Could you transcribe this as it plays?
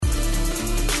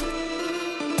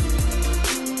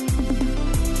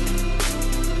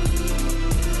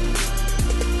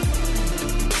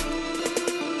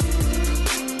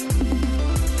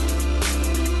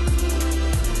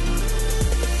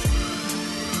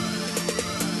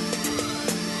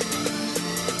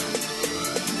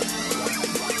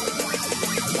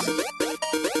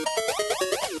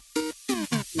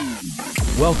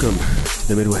Welcome to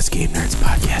the Midwest Game Nerds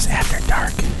Podcast After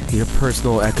Dark, your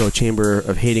personal echo chamber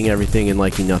of hating everything and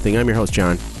liking nothing. I'm your host,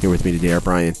 John. Here with me today are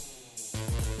Brian.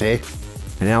 Hey.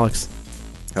 And Alex.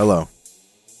 Hello.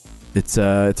 It's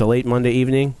a late Monday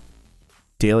evening,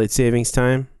 daylight savings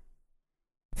time.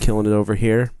 Killing it over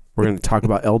here. We're going to talk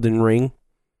about Elden Ring,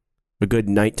 a good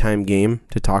nighttime game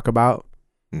to talk about.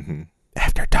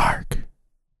 After Dark.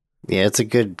 Yeah, it's a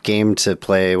good game to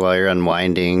play while you're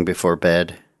unwinding before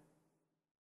bed.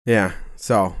 Yeah,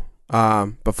 so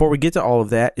before we get to all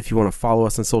of that, if you want to follow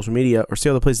us on social media or see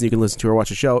other places you can listen to or watch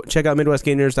a show, check out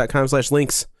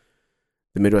MidwestGameNerds.com/links.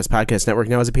 The Midwest Podcast Network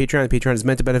now has a Patreon. The Patreon is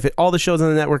meant to benefit all the shows on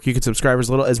the network. You can subscribe as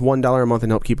little as $1 a month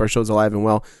and help keep our shows alive and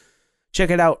well. Check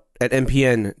it out at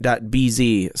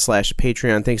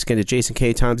mpn.bz/Patreon. Thanks again to Jason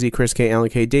K, Tom Z, Chris K,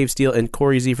 Alan K, Dave Steele, and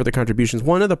Corey Z for the contributions.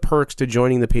 One of the perks to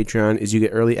joining the Patreon is you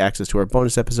get early access to our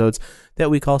bonus episodes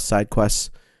that we call Side Quests.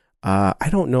 I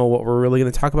don't know what we're really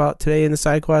going to talk about today in the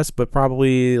side quest, but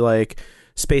probably like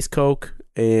Space Coke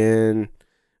and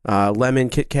lemon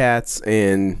Kit Kats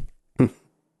and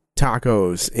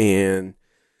tacos and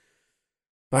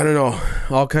I don't know,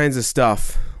 all kinds of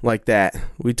stuff like that.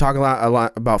 We talk a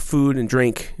lot about food and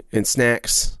drink and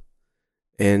snacks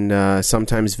and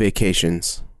sometimes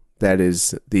vacations. That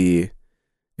is the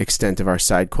extent of our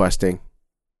side questing.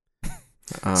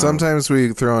 Sometimes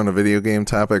we throw in a video game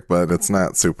topic, but it's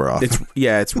not super often.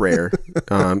 It's rare.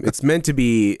 It's meant to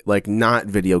be like not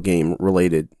video game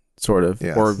related, sort of,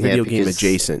 yes. Or video game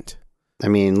adjacent. I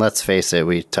mean, let's face it,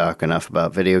 we talk enough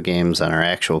about video games on our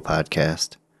actual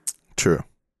podcast. True.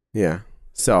 Yeah.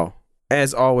 So,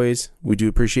 as always, we do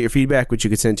appreciate your feedback, which you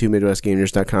can send to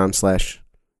MidwestGameNerds.com/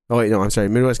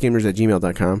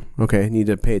 MidwestGamers@gmail.com. Okay, need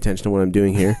to pay attention to what I'm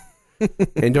doing here.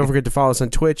 And don't forget to follow us on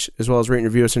Twitch, as well as rate and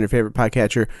review us on your favorite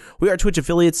podcatcher. We are Twitch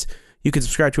affiliates. You can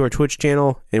subscribe to our Twitch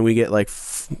channel, and we get like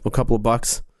a couple of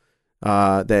bucks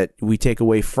that we take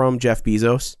away from Jeff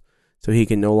Bezos, so he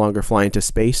can no longer fly into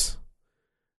space.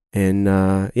 And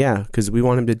yeah, because we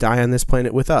want him to die on this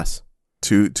planet with us.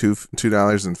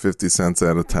 $2.50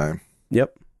 at a time.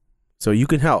 Yep. So you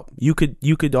can help. You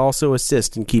could also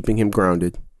assist in keeping him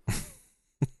grounded.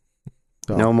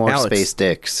 So, no more Alex, space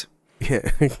dicks.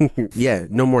 Yeah, yeah,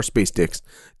 no more space dicks.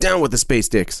 Down with the space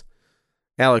dicks.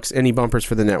 Alex, any bumpers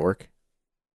for the network?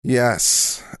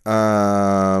 Yes.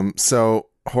 So,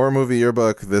 Horror Movie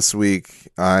Yearbook this week,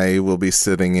 I will be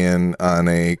sitting in on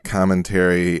a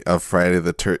commentary of Friday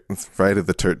the 13th. Friday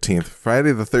the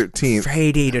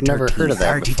 13th. Never heard of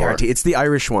that before. It's the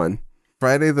Irish one.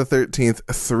 Friday the 13th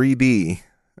 3D,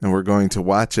 and we're going to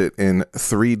watch it in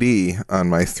 3D on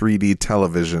my 3D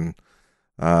television.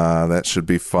 That should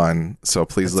be fun. So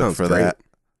please look for that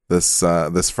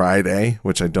this Friday,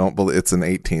 which I don't believe it's an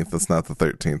 18th. It's not the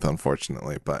 13th,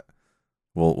 unfortunately, but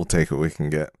we'll take what we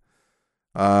can get.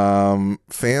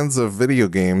 Fans of video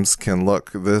games can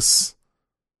look this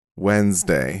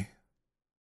Wednesday,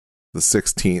 the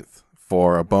 16th,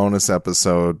 for a bonus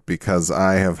episode because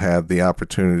I have had the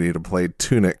opportunity to play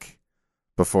Tunic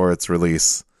before its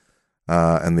release,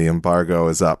 and the embargo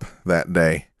is up that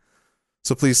day.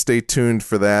 So please stay tuned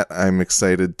for that. I'm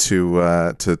excited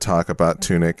to talk about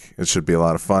Tunic. It should be a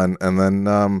lot of fun. And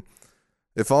then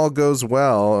if all goes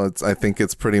well, I think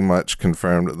it's pretty much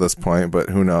confirmed at this point,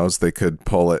 but who knows? They could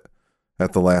pull it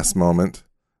at the last moment.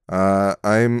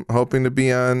 I'm hoping to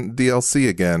be on DLC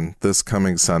again this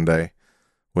coming Sunday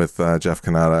with Jeff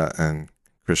Kanata and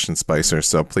Christian Spicer.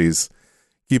 So please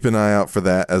keep an eye out for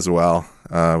that as well.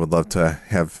 Would love to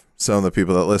have some of the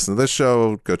people that listen to this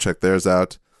show go check theirs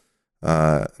out.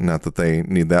 Not that they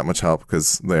need that much help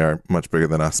because they are much bigger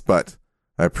than us, but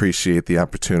I appreciate the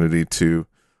opportunity to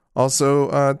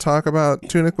also talk about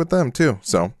Tunic with them too.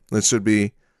 So it should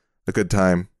be a good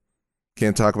time.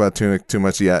 Can't talk about Tunic too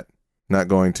much yet. Not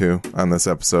going to on this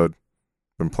episode.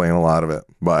 Been playing a lot of it,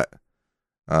 but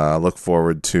look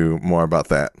forward to more about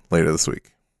that later this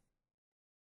week.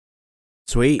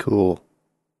 Sweet. Cool.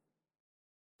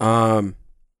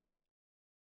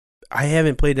 I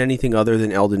haven't played anything other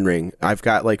than Elden Ring. I've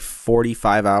got like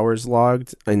 45 hours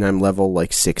logged, and I'm level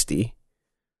like 60.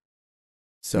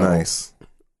 So nice.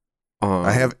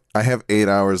 I have 8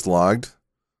 hours logged.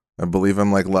 I believe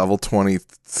I'm like level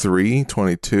 23,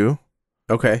 22.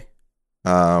 Okay.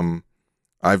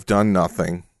 I've done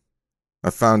nothing. I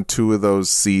found 2 of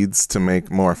those seeds to make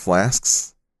more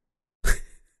flasks.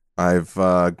 I've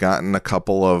gotten a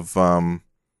couple of what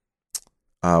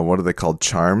are they called?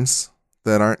 Charms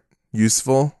that aren't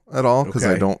useful at all because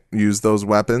I don't use those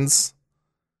weapons.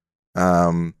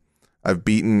 I've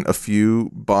beaten a few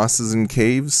bosses in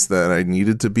caves that I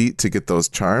needed to beat to get those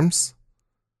charms,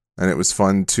 and it was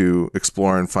fun to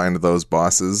explore and find those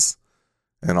bosses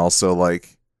and also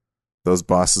like those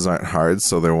bosses aren't hard,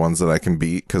 so they're ones that I can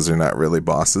beat because they're not really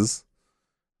bosses.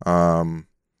 I've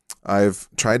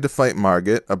tried to fight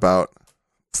Margit about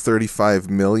 35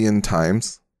 million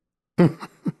times.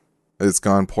 It's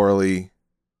gone poorly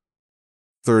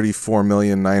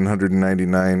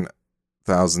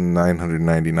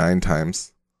 34,999,999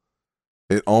 times.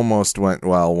 It almost went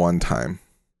well one time.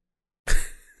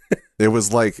 It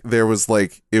was less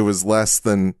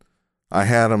than, I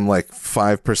had him like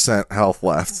 5% health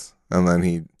left, and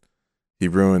then he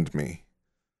ruined me.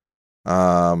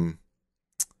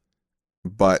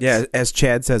 But yeah, as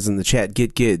Chad says in the chat,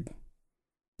 get good.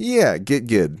 Yeah, get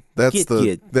good. That's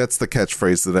the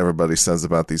catchphrase that everybody says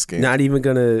about these games. Not even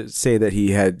gonna say that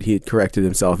he had corrected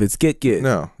himself. It's get good.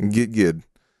 No, get good.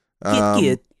 Get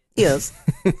good. Yes,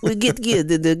 we get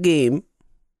good in the game.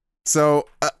 So,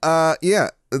 yeah,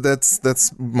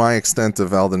 that's my extent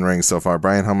of Elden Ring so far.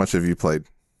 Brian, how much have you played?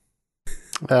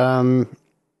 The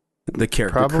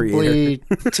character creator.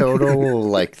 Probably total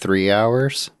like 3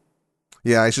 hours.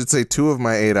 Yeah, I should say 2 of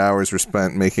my 8 hours were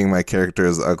spent making my character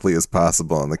as ugly as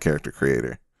possible in the character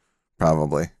creator.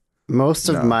 Probably. Most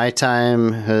of my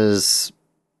time has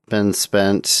been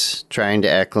spent trying to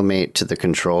acclimate to the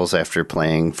controls after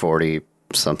playing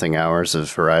 40-something hours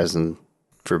of Horizon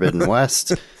Forbidden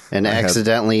West and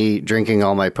accidentally drinking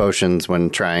all my potions when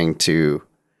trying to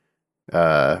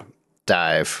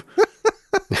dive.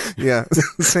 Yeah,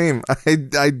 same.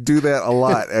 I do that a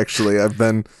lot, actually. I've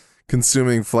been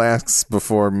consuming flasks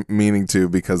before meaning to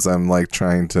because I'm like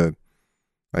trying to,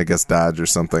 I guess, dodge or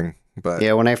something. But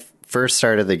yeah, when I first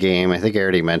started the game, I think I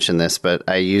already mentioned this, but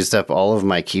I used up all of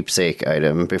my keepsake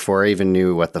item before I even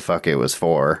knew what the fuck it was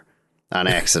for on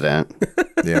accident.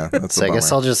 Yeah, that's so I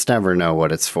guess I'll just never know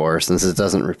what it's for since it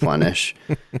doesn't replenish.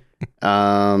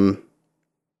 Yeah,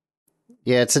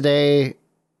 today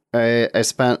I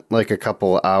spent like a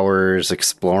couple hours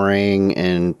exploring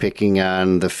and picking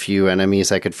on the few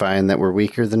enemies I could find that were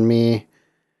weaker than me.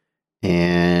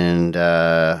 And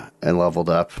I leveled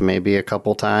up maybe a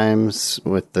couple times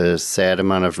with the sad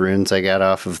amount of runes I got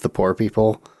off of the poor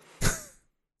people.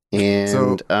 And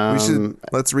so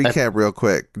let's recap real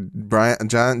quick. Brian,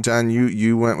 John,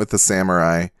 you went with the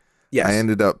samurai. Yes. I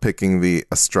ended up picking the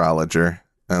astrologer.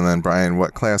 And then Brian,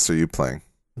 what class are you playing?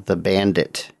 The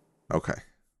bandit. Okay.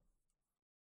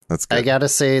 That's good. I gotta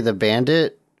say, the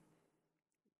bandit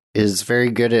is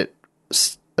very good at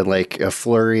like a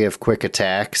flurry of quick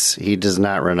attacks. He does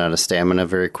not run out of stamina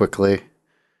very quickly,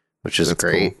 which is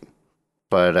great. Cool.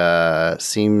 But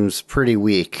seems pretty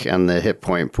weak on the hit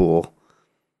point pool.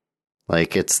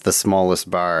 Like it's the smallest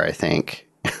bar, I think.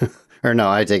 Or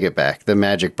no, I take it back. The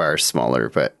magic bar is smaller,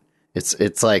 but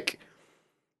it's like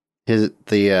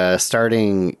the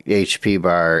starting HP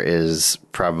bar is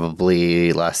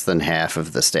probably less than half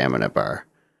of the stamina bar.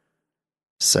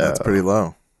 So that's pretty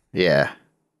low. Yeah.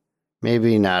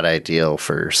 Maybe not ideal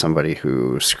for somebody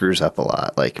who screws up a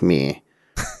lot like me.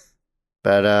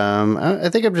 But I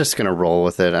think I'm just going to roll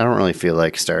with it. I don't really feel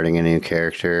like starting a new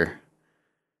character.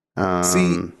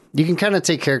 You can kind of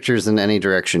take characters in any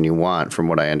direction you want from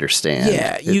what I understand.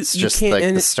 Yeah, it's just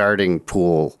like the starting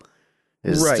pool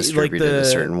is distributed a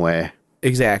certain way.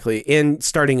 Exactly. And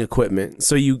starting equipment.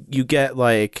 So you get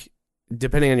like,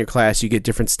 depending on your class, you get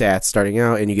different stats starting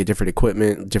out and you get different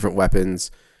equipment, different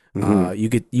weapons.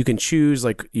 Mm-hmm. You can choose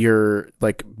like your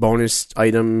like bonus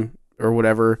item or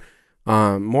whatever.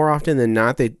 More often than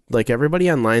not, they like everybody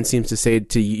online seems to say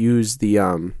to use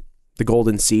the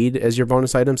golden seed as your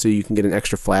bonus item, so you can get an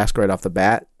extra flask right off the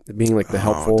bat, being like the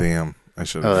helpful. Damn, I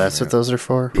should. Oh, that's what those are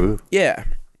for. Ooh. Yeah.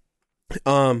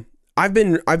 I've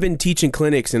been teaching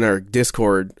clinics in our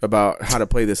Discord about how to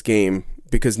play this game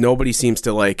because nobody seems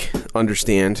to like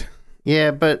understand.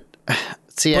 Yeah, but.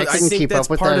 See, I couldn't keep up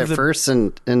with that at first,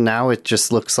 and now it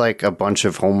just looks like a bunch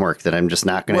of homework that I'm just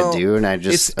not going to do, and I'm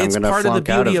going to flunk out of Elden Ring. Part of the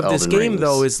beauty of this game,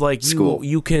 though, is like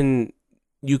you can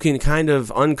kind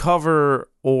of uncover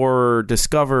or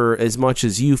discover as much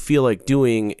as you feel like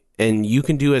doing, and you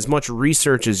can do as much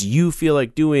research as you feel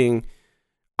like doing.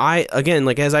 Again,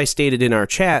 like as I stated in our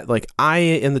chat, like I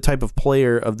am the type of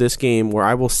player of this game where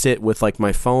I will sit with like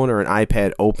my phone or an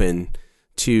iPad open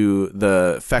to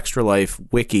the Fextra Life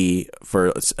wiki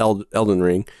for Elden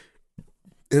Ring,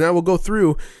 and I will go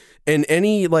through, and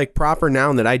any like proper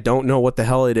noun that I don't know what the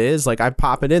hell it is, like I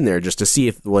pop it in there just to see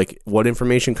if like what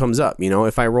information comes up. You know,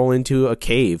 if I roll into a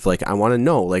cave, like I want to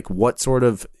know like what sort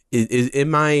of is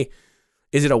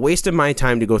it a waste of my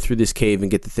time to go through this cave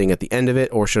and get the thing at the end of it,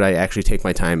 or should I actually take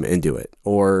my time and do it?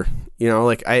 Or you know,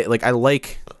 like I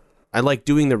like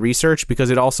doing the research because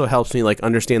it also helps me like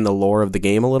understand the lore of the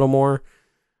game a little more.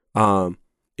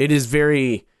 It is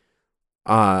very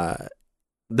that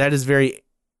is very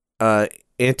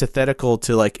antithetical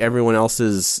to like everyone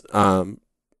else's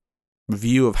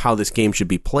view of how this game should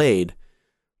be played,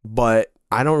 but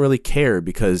I don't really care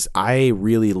because I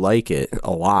really like it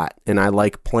a lot, and I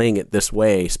like playing it this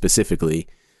way specifically.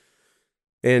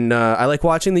 And I like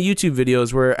watching the YouTube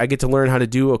videos where I get to learn how to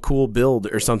do a cool build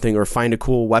or something, or find a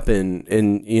cool weapon.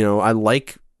 And, you know, I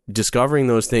like discovering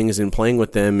those things and playing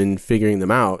with them and figuring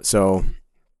them out. So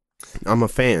I'm a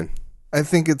fan. I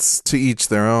think it's to each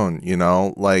their own, you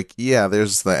know? Like, yeah,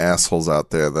 there's the assholes out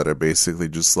there that are basically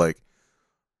just like,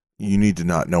 you need to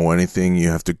not know anything. You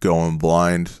have to go in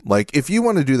blind. Like, if you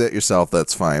want to do that yourself,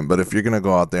 that's fine. But if you're going to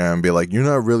go out there and be like, you're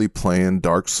not really playing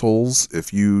Dark Souls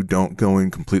if you don't go in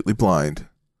completely blind.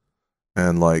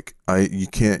 And like,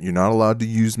 you're not allowed to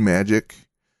use magic,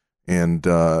 and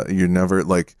you're never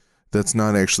like, that's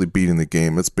not actually beating the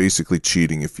game. It's basically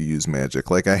cheating if you use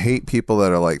magic. Like, I hate people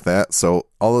that are like that. So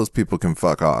all those people can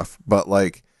fuck off. But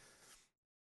like,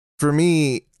 for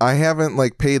me, I haven't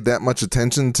like paid that much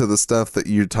attention to the stuff that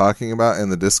you're talking about in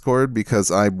the Discord, because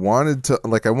I want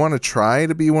to try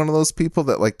to be one of those people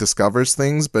that like discovers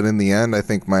things. But in the end, I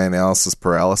think my analysis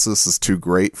paralysis is too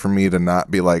great for me to not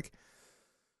be like,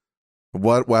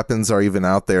 what weapons are even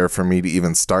out there for me to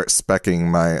even start speccing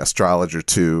my astrologer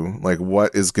to? Like,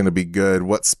 what is going to be good?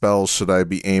 What spells should I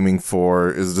be aiming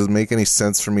for? Does it make any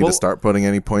sense for me to start putting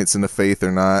any points into faith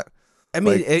or not? I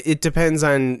mean, like, it depends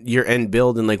on your end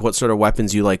build and like what sort of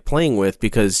weapons you like playing with,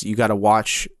 because you got to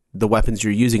watch the weapons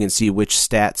you're using and see which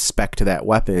stats spec to that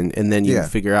weapon, and then you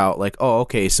figure out like, oh,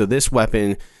 okay, so this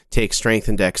weapon takes strength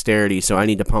and dexterity, so I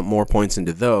need to pump more points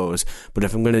into those. But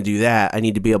if I'm going to do that, I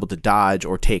need to be able to dodge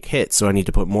or take hits, so I need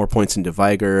to put more points into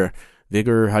vigor.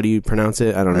 How do you pronounce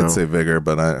it? I don't know. I'd say vigor,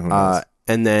 but who knows?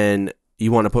 And then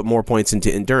you want to put more points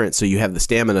into endurance, so you have the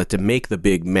stamina to make the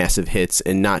big massive hits,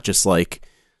 and not just like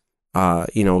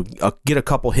get a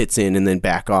couple hits in and then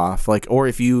back off. Like, or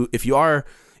if you're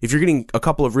getting a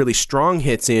couple of really strong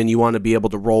hits in, you want to be able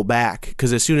to roll back,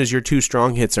 because as soon as your 2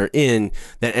 strong hits are in,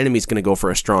 that enemy's going to go for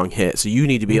a strong hit. So you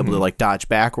need to be able to like dodge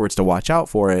backwards to watch out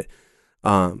for it.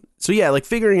 So yeah, like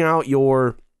figuring out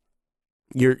your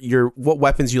what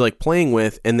weapons you like playing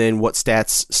with, and then what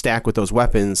stats stack with those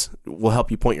weapons will help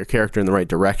you point your character in the right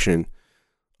direction.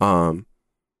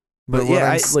 But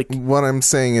yeah, what I'm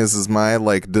saying is my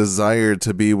like desire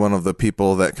to be one of the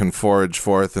people that can forage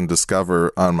forth and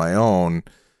discover on my own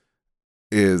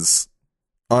is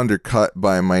undercut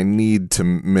by my need to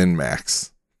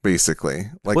min-max, basically.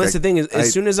 Like, well, that's the thing is,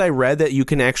 as soon as I read that you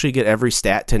can actually get every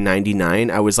stat to 99,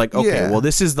 I was like, okay, well,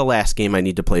 this is the last game I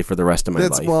need to play for the rest of my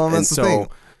life. Well, that's the thing.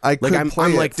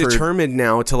 I'm like determined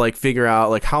now to like figure out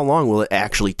like how long will it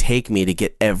actually take me to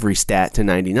get every stat to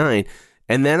 99.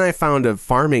 And then I found a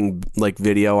farming like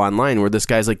video online where this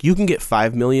guy's like, you can get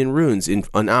 5 million runes in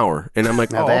an hour. And I'm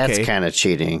like, now that's kind of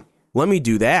cheating. Let me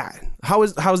do that.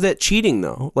 How's that cheating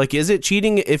though? Like, is it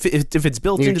cheating if it's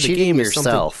built into the game?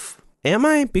 Yourself. Am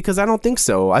I? Because I don't think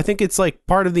so. I think it's like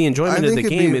part of the enjoyment of the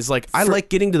game is like, I like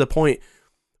getting to the point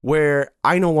where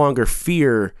I no longer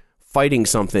fear fighting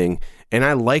something, and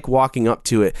I like walking up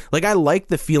to it. Like, I like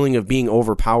the feeling of being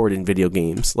overpowered in video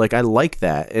games. Like, I like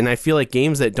that. And I feel like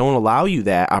games that don't allow you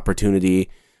that opportunity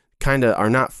kind of are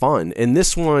not fun. And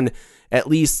this one, at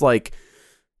least, like,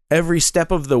 every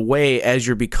step of the way as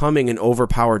you're becoming an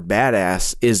overpowered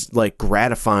badass is, like,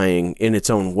 gratifying in its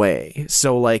own way.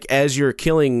 So, like, as you're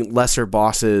killing lesser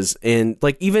bosses, and,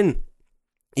 like, even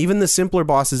the simpler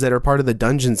bosses that are part of the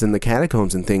dungeons and the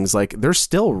catacombs and things, like, they're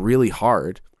still really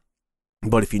hard.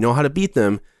 But if you know how to beat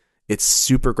them, it's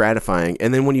super gratifying.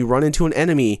 And then when you run into an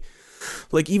enemy,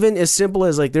 like even as simple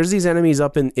as like there's these enemies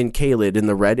up in Caelid in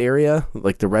the red area,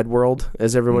 like the red world,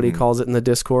 as everybody calls it in the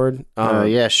Discord.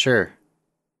 Yeah, sure.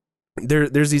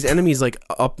 There's these enemies like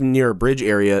up near a bridge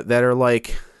area that are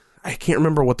like, I can't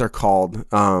remember what they're called,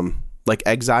 like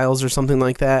exiles or something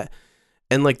like that.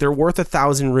 And like they're worth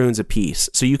 1,000 runes a piece.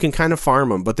 So you can kind of farm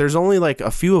them, but there's only like a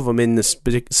few of them in this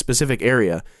specific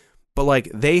area. But,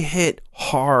 like, they hit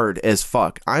hard as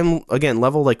fuck. I'm, again,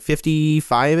 level, like,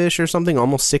 55-ish or something,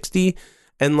 almost 60.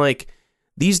 And, like,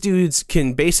 these dudes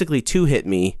can basically 2-hit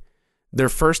me. Their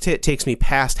first hit takes me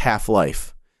past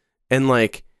half-life. And,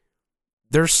 like,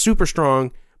 they're super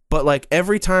strong. But, like,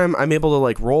 every time I'm able to,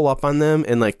 like, roll up on them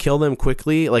and, like, kill them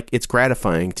quickly, like, it's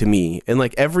gratifying to me. And,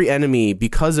 like, every enemy,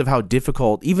 because of how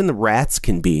difficult even the rats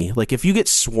can be, like, if you get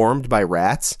swarmed by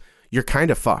rats, you're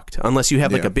kind of fucked unless you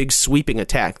have like a big sweeping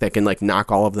attack that can like knock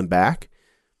all of them back.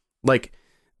 Like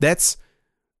it's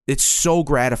so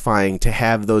gratifying to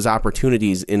have those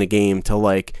opportunities in a game to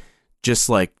like, just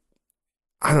like,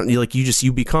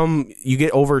 you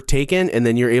get overtaken, and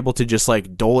then you're able to just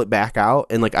like dole it back out.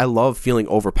 And like, I love feeling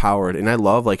overpowered, and I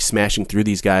love like smashing through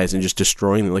these guys and just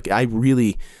destroying them. Like,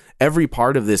 every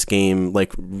part of this game,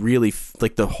 like really,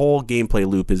 like the whole gameplay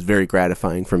loop is very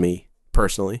gratifying for me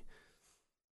personally.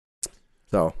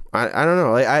 So I don't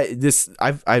know.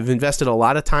 I've invested a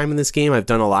lot of time in this game. I've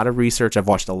done a lot of research. I've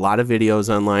watched a lot of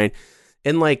videos online,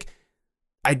 and like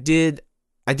I did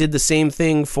the same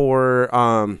thing for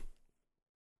I've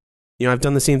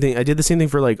done the same thing. I did the same thing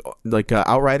for like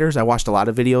Outriders. I watched a lot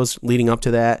of videos leading up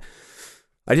to that.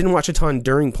 I didn't watch a ton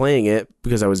during playing it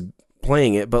because I was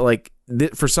playing it, but like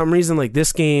for some reason, like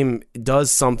this game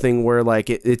does something where like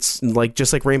it's like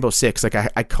just like Rainbow Six. Like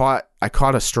I caught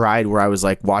a stride where I was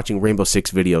like watching Rainbow Six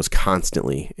videos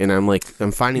constantly, and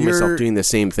I'm finding myself doing the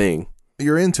same thing.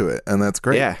 You're into it, and that's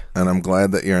great. Yeah, and I'm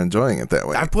glad that you're enjoying it that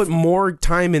way. I put more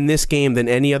time in this game than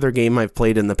any other game I've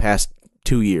played in the past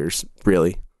 2 years.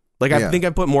 Really, like I think I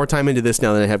put more time into this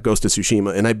now than I have Ghost of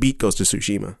Tsushima, and I beat Ghost of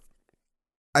Tsushima.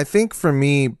 I think for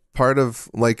me, part of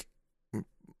like,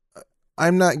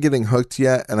 I'm not getting hooked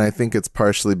yet, and I think it's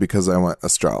partially because I went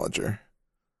astrologer.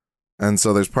 And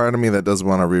so there's part of me that does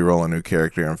want to reroll a new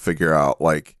character and figure out,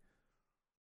 like,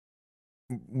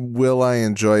 will I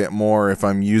enjoy it more if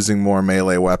I'm using more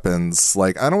melee weapons?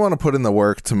 Like, I don't want to put in the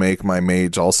work to make my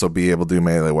mage also be able to do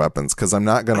melee weapons, because I'm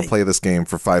not going to play this game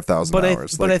for 5,000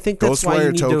 hours. But I think that's why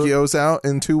you need Tokyo's out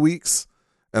in 2 weeks,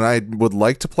 and I would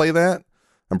like to play that.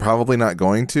 I'm probably not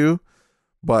going to,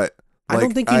 but... I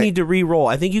don't think you need to re-roll.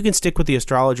 I think you can stick with the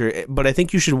astrologer, but I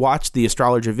think you should watch the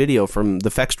astrologer video from the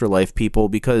Fextra Life people,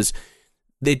 because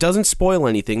it doesn't spoil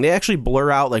anything. They actually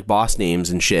blur out like boss names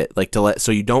and shit, like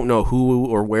so you don't know who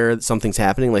or where something's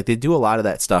happening. Like they do a lot of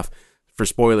that stuff for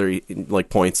spoiler like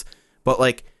points, but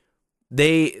like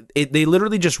they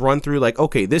literally just run through like,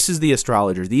 okay, this is the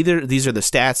astrologer. These are the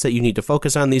stats that you need to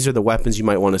focus on. These are the weapons you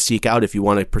might want to seek out if you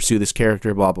want to pursue this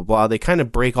character, blah, blah, blah. They kind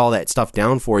of break all that stuff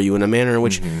down for you in a manner in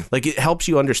which like it helps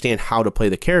you understand how to play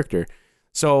the character.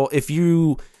 So if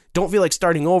you don't feel like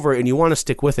starting over and you want to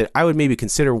stick with it, I would maybe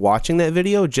consider watching that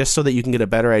video just so that you can get a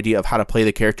better idea of how to play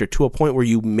the character to a point where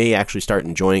you may actually start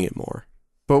enjoying it more.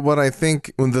 But what I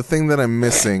think, the thing that I'm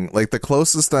missing, like the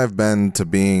closest I've been to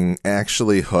being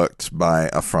actually hooked by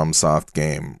a FromSoft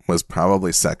game was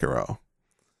probably Sekiro.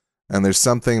 And there's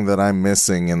something that I'm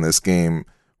missing in this game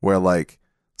where like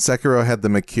Sekiro had the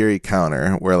Makiri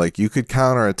counter, where like you could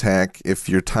counterattack if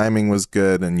your timing was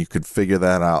good and you could figure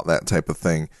that out, that type of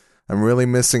thing. I'm really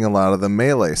missing a lot of the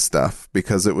melee stuff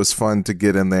because it was fun to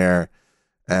get in there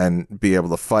and be able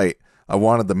to fight. I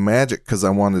wanted the magic because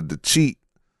I wanted to cheat,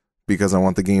 because I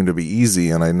want the game to be easy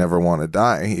and I never want to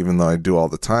die, even though I do all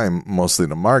the time, mostly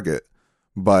to Margit.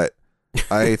 But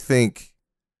I think,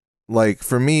 like,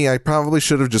 for me, I probably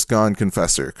should have just gone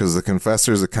Confessor, because the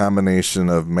Confessor is a combination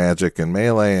of magic and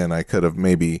melee, and I could have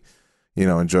maybe,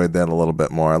 enjoyed that a little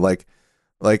bit more. Like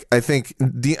I think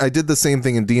I did the same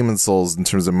thing in Demon's Souls in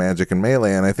terms of magic and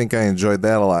melee, and I think I enjoyed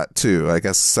that a lot too. I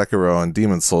guess Sekiro and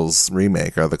Demon's Souls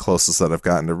remake are the closest that I've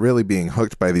gotten to really being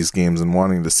hooked by these games and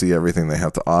wanting to see everything they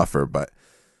have to offer. But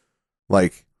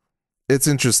like, it's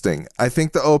interesting. I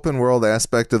think the open world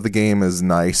aspect of the game is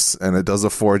nice, and it does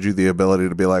afford you the ability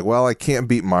to be like, well, I can't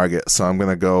beat Margit, so I'm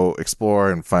going to go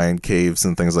explore and find caves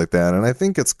and things like that. And I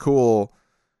think it's cool.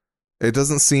 It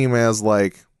doesn't seem as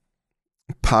like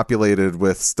populated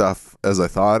with stuff as I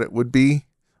thought it would be,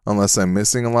 unless I'm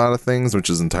missing a lot of things, which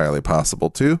is entirely possible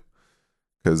too,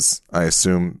 because I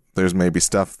assume there's maybe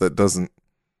stuff that doesn't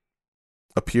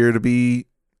appear to be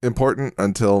important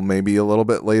until maybe a little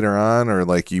bit later on, or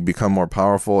like you become more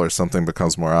powerful or something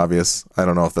becomes more obvious. I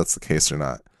don't know if that's the case or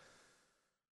not,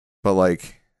 but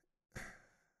like,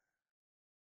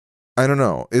 I don't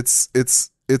know. It's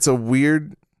a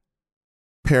weird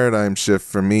paradigm shift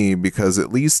for me, because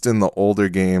at least in the older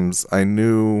games I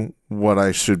knew what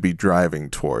I should be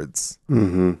driving towards,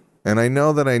 and I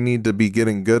know that I need to be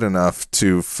getting good enough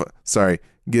to fight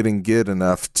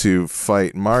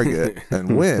Margit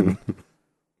and win.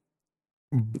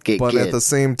 But at the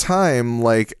same time,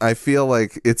 like, I feel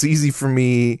like it's easy for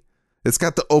me. It's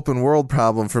got the open world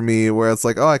problem for me where it's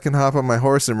like, oh, I can hop on my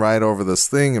horse and ride over this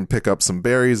thing and pick up some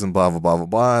berries and blah, blah, blah, blah,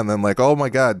 blah. And then like, oh my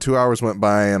God, 2 hours went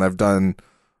by and I've done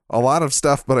a lot of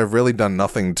stuff, but I've really done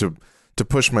nothing to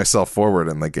push myself forward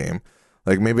in the game.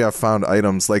 Like, maybe I've found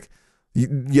items. Like,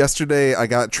 yesterday I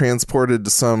got transported to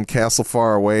some castle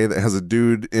far away that has a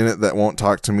dude in it that won't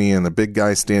talk to me and a big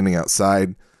guy standing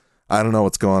outside. I don't know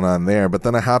what's going on there. But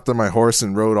then I hopped on my horse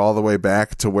and rode all the way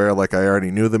back to where like I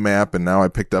already knew the map, and now I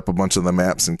picked up a bunch of the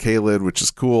maps in Caelid, which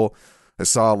is cool. I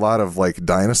saw a lot of like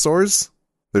dinosaurs.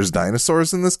 There's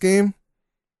dinosaurs in this game.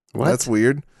 What? That's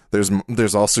weird.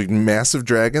 There's also massive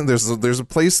dragon. There's a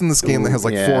place in this game that has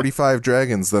like 45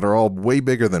 dragons that are all way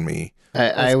bigger than me.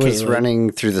 I was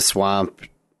running through the swamp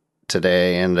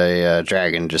today, and a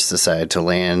dragon just decided to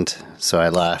land, so I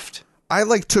left. I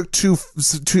took two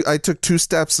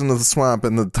steps into the swamp,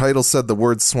 and the title said the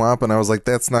word swamp, and I was like,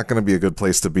 that's not going to be a good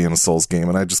place to be in a Souls game,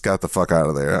 and I just got the fuck out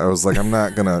of there. I was like, I'm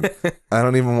not going to, I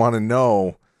don't even want to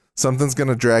know. Something's going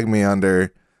to drag me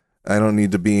under. I don't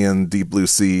need to be in Deep Blue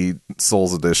Sea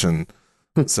Souls Edition.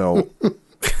 So,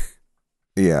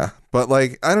 yeah. But,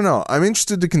 like, I don't know. I'm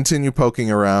interested to continue poking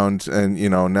around. And, you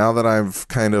know, now that I've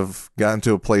kind of gotten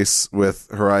to a place with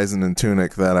Horizon and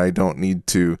Tunic that I don't need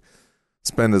to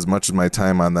spend as much of my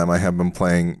time on them, I have been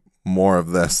playing more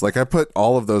of this. Like, I put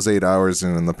all of those 8 hours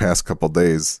in the past couple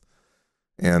days.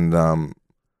 And,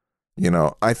 you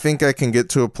know, I think I can get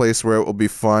to a place where it will be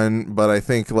fun, but I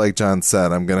think, like John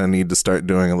said, I'm going to need to start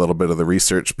doing a little bit of the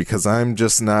research because I'm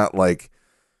just not, like,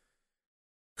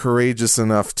 courageous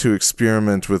enough to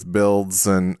experiment with builds,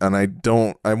 and I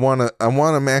want to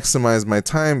maximize my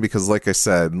time because, like I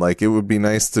said, like, it would be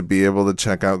nice to be able to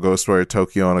check out Ghostwire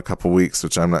Tokyo in a couple weeks,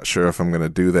 which I'm not sure if I'm going to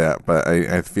do that, but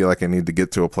I feel like I need to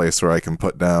get to a place where I can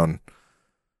put down,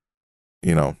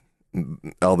 you know,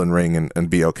 Elden Ring and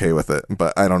be okay with it,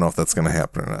 but I don't know if that's going to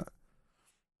happen or not.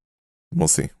 We'll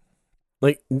see.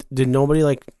 Like, did nobody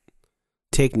like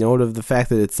take note of the fact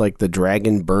that it's like the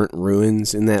dragon burnt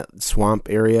ruins in that swamp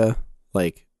area?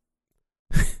 Like,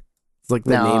 it's like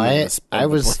the name. I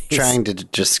was trying to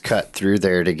just cut through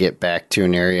there to get back to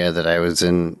an area that I was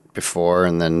in before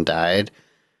and then died.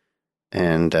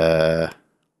 And let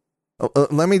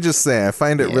me just say, I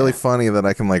find it really funny that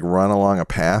I can like run along a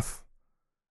path.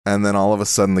 And then all of a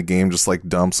sudden the game just like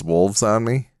dumps wolves on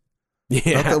me.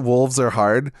 Yeah. Not that wolves are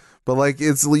hard, but like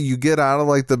it's you get out of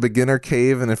like the beginner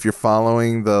cave, and if you're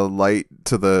following the light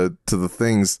to the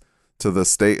things, to the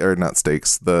stake or not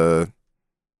stakes, the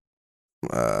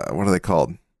what are they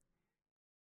called?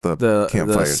 The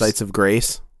campfires. The sites of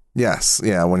grace. Yes,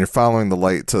 yeah. When you're following the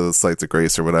light to the sites of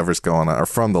grace or whatever's going on, or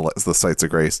from the sites of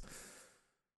grace.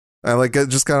 I like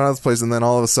just got out of this place, and then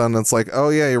all of a sudden it's like, oh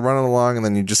yeah, you're running along, and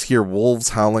then you just hear wolves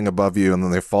howling above you, and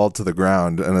then they fall to the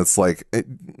ground, and it's like,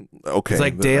 okay, it's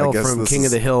like Dale from King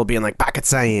of the Hill being like pocket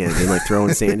sand and like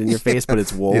throwing sand in your face, but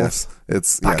it's wolves.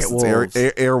 Yes, it's wolves.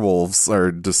 Air wolves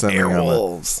are descending on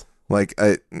wolves. Like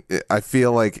I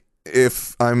feel like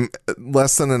if I'm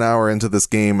less than an hour into this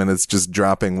game and it's just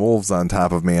dropping wolves on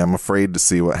top of me, I'm afraid to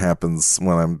see what happens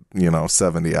when I'm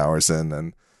 70 hours in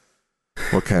and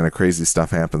what kind of crazy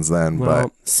stuff happens then. Well,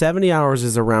 but 70 hours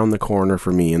is around the corner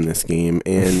for me in this game,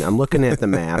 and I'm looking at the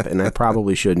map, and I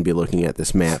probably shouldn't be looking at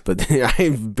this map, but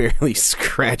I've barely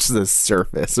scratched the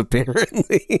surface,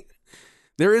 apparently.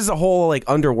 There is a whole, like,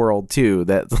 underworld, too,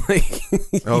 that's, like...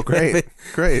 Oh, great.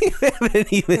 You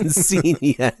haven't even seen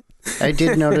yet. I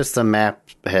did notice the map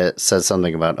said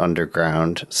something about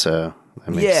underground, so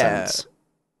that makes sense.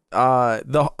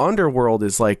 The underworld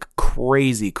is like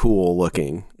crazy cool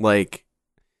looking. Like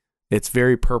it's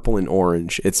very purple and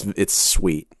orange. It's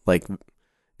sweet. Like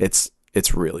it's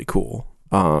really cool.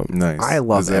 Nice. I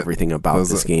love everything about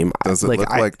this game. Does it look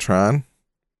like Tron?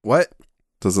 What?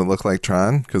 Does it look like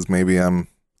Tron? Because maybe I'm.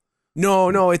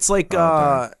 No. It's like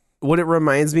what it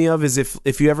reminds me of is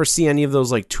if you ever see any of those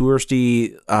like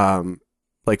touristy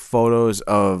like photos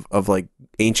of like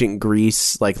ancient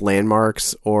Greece like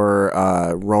landmarks or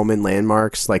Roman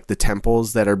landmarks, like the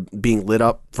temples that are being lit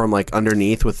up from like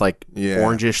underneath with like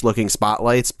orangish looking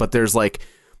spotlights, but there's like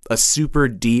a super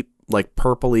deep like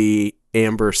purpley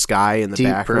amber sky in the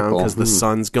background because the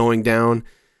sun's going down.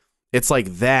 It's like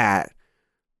that,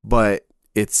 but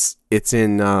it's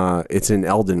in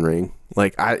Elden Ring.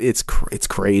 Like it's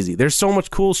crazy. There's so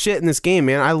much cool shit in this game,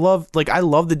 man. I love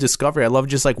the discovery. I love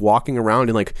just like walking around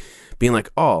and like being like,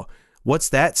 oh, what's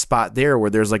that spot there where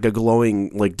there's like a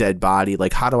glowing like dead body?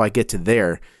 Like, how do I get to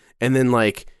there? And then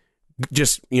like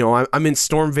just, I'm in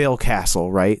Stormvale Castle,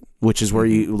 right? Which is where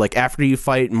you like after you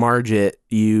fight Margit,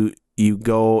 you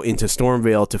go into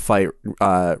Stormvale to fight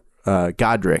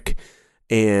Godric,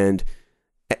 and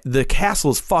the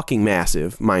castle is fucking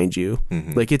massive, mind you.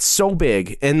 Mm-hmm. Like it's so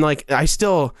big, and like I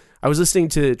was listening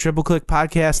to Triple Click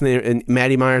podcast, and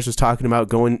Maddie Myers was talking about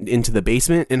going into the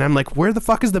basement, and I'm like, where the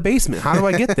fuck is the basement? How do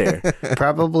I get there?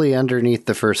 Probably underneath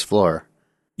the first floor.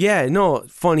 Yeah, no,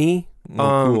 funny.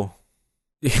 Cool.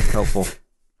 Helpful.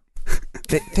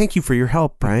 Thank you for your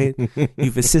help, Brian.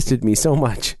 You've assisted me so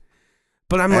much.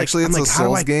 But I'm actually, it's a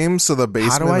Souls game, so the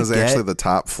basement is actually the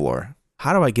top floor.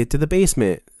 How do I get to the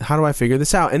basement? How do I figure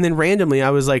this out? And then randomly,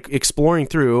 I was like exploring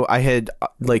through. I had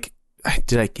like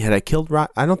had I killed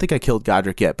I don't think I killed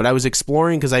Godric yet, but I was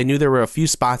exploring because I knew there were a few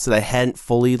spots that I hadn't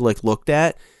fully like looked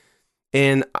at,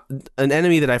 and an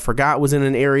enemy that I forgot was in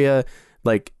an area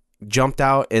like jumped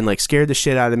out and like scared the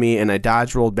shit out of me, and I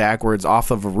dodge rolled backwards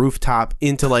off of a rooftop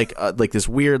into like this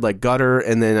weird like gutter,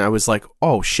 and then I was like,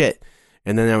 oh shit.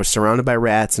 And then I was surrounded by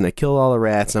rats, and I killed all the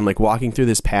rats, and I'm like walking through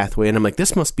this pathway, and I'm like,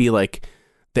 this must be like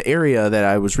the area that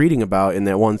I was reading about in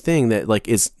that one thing that like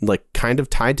is like kind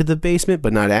of tied to the basement,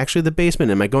 but not actually the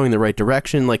basement. Am I going the right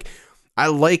direction? Like, I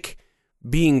like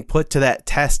being put to that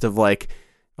test of like,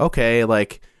 okay,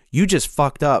 like you just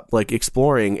fucked up like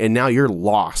exploring and now you're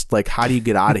lost. Like, how do you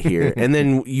get out of here? And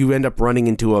then you end up running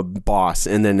into a boss,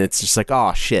 and then it's just like,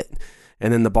 oh shit.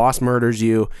 And then the boss murders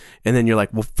you, and then you're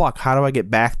like, well, fuck, how do I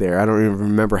get back there? I don't even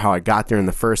remember how I got there in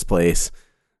the first place.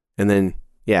 And then,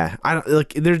 yeah, I don't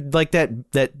like. There's like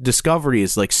that discovery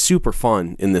is like super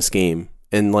fun in this game,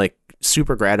 and like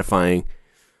super gratifying,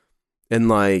 and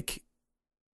like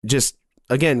just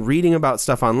again reading about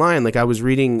stuff online. Like I was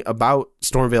reading about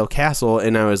Stormveil Castle,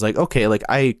 and I was like, okay, like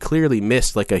I clearly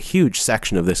missed like a huge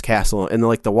section of this castle, and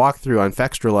like the walkthrough on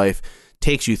Fextra Life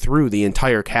takes you through the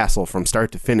entire castle from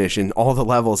start to finish and all the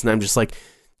levels, and I'm just like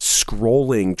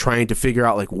scrolling trying to figure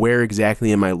out like where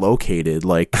exactly am I located,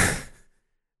 like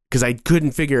because I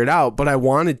couldn't figure it out, but I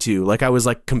wanted to. Like I was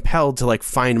like compelled to like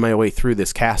find my way through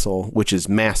this castle, which is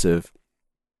massive.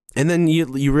 And then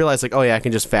you realize like, oh yeah, I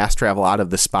can just fast travel out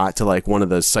of the spot to like one of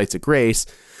the sites of grace.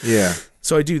 Yeah.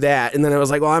 So I do that, and then I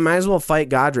was like, well, I might as well fight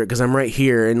Godric because I'm right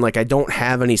here, and like I don't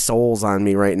have any souls on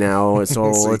me right now,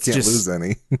 so, so let's you can't just lose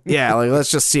any. yeah, like let's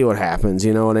just see what happens.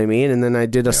 You know what I mean? And then I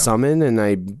did a summon, and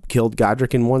I killed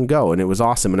Godric in one go, and it was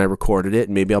awesome. And I recorded it,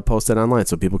 and maybe I'll post it online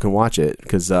so people can watch it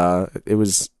because it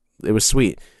was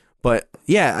sweet. But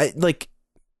yeah, I like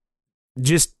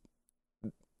just.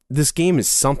 This game is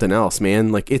something else,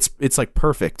 man. Like it's like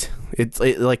perfect. It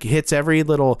like hits every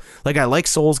little, like I like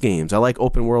Souls games. I like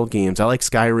open world games. I like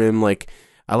Skyrim. Like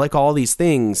I like all these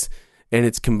things, and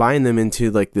it's combined them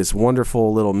into like this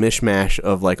wonderful little mishmash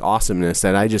of like awesomeness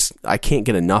that I can't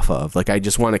get enough of. Like I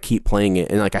just want to keep playing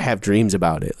it, and like I have dreams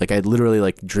about it. Like I literally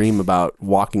like dream about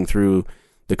walking through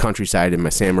the countryside in my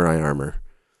samurai armor.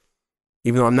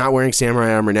 Even though I'm not wearing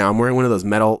samurai armor now, I'm wearing one of those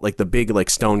metal, like the big, like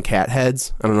stone cat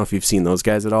heads. I don't know if you've seen those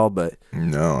guys at all, but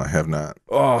no, I have not.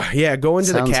 Oh yeah, go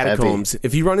into the catacombs. Heavy.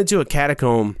 If you run into a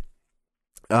catacomb,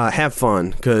 have fun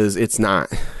because it's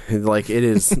not like it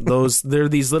is. They're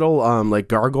these little like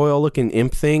gargoyle looking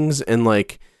imp things, and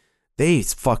like they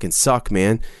fucking suck,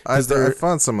 man. I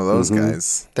found some of those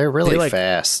guys. They're really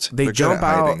fast. They're jump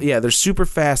out. Yeah, they're super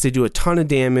fast. They do a ton of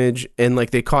damage, and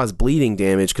like they cause bleeding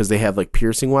damage because they have like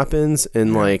piercing weapons,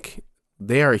 and like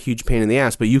they are a huge pain in the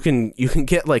ass. But you can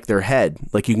get like their head,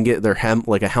 like you can get their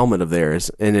like a helmet of theirs,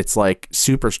 and it's like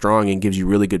super strong and gives you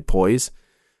really good poise.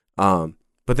 But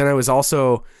then I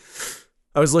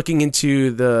was looking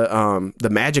into the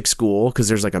magic school because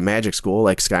there's like a magic school,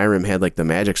 like Skyrim had like the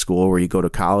magic school where you go to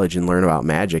college and learn about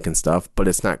magic and stuff, but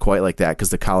it's not quite like that because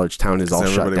the college town is all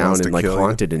shut down and like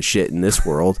haunted and shit in this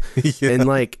world. Yeah. And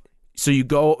like, so you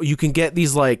can get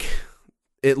these like,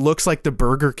 it looks like the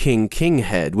Burger King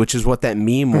head, which is what that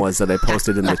meme was that I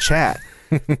posted in the chat.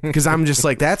 Because I'm just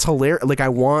like, that's hilarious. Like I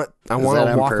want to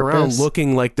walk around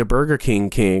looking like the Burger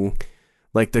King.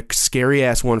 Like the scary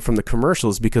ass one from the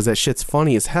commercials because that shit's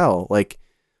funny as hell. Like,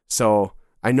 so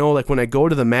I know like when I go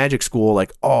to the magic school,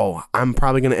 like, oh, I'm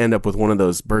probably going to end up with one of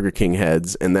those Burger King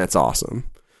heads, and that's awesome.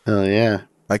 Oh yeah.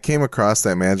 I came across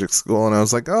that magic school and I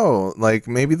was like, oh, like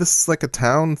maybe this is like a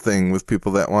town thing with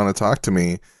people that want to talk to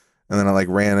me. And then I like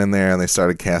ran in there and they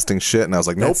started casting shit, and I was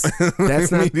like, nope.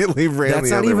 That's immediately ran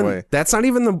the other way. That's not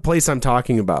even the place I'm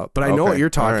talking about, but I know what you're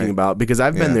talking about because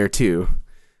I've been there too.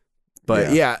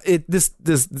 But yeah,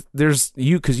 there's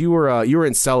you because you were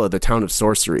in Cella, the town of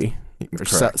sorcery, or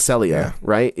Celia,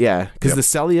 right? Yeah, because the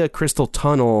Celia Crystal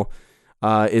Tunnel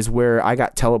is where I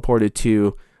got teleported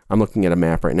to. I'm looking at a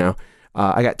map right now.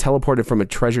 I got teleported from a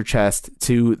treasure chest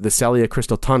to the Celia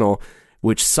Crystal Tunnel,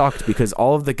 which sucked because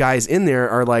all of the guys in there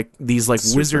are like these like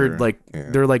wizard, like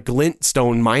they're like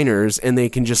glintstone miners, and they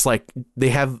can just like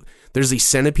there's these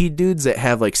centipede dudes that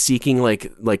have like seeking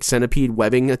like centipede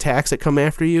webbing attacks that come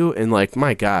after you, and like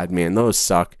my god, man, those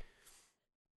suck.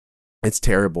 It's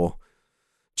terrible.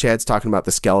 Chad's talking about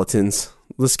the skeletons.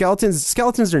 The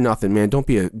skeletons are nothing, man. Don't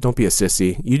be a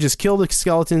sissy. You just kill the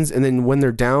skeletons, and then when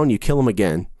they're down, you kill them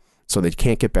again, so they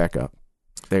can't get back up.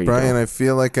 There you Brian, go. I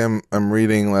feel like I'm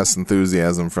reading less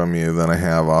enthusiasm from you than I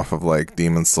have off of like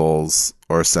Demon Souls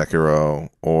or Sekiro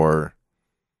or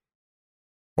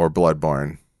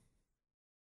Bloodborne.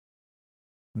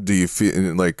 Do you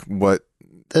feel like what?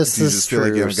 This is true. Feel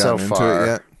like you haven't gotten into it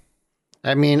yet?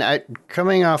 I mean,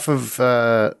 coming off of,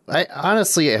 I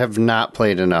honestly have not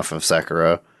played enough of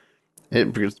Sekiro.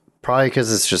 Probably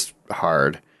because it's just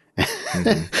hard.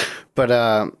 Mm-hmm.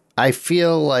 But I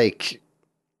feel like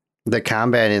the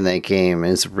combat in that game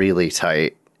is really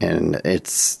tight, and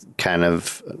it's kind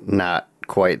of not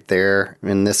quite there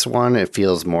in this one. It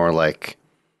feels more like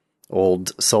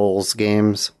old Souls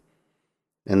games,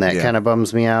 and that kind of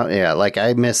bums me out. Yeah, like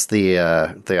I miss the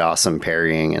awesome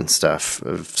parrying and stuff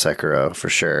of Sekiro for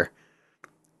sure.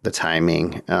 The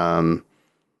timing,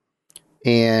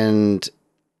 and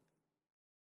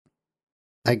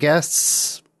I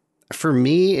guess for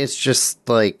me, it's just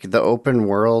like the open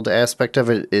world aspect of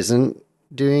it isn't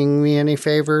doing me any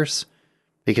favors,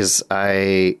 because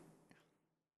I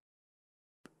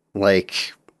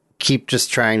like keep just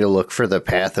trying to look for the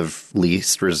path of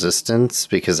least resistance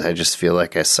because I just feel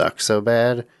like I suck so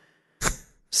bad.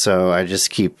 So I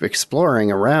just keep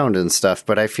exploring around and stuff,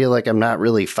 but I feel like I'm not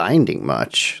really finding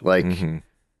much. Like,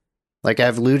 like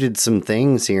I've looted some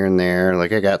things here and there.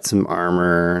 Like I got some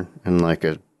armor and like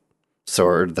a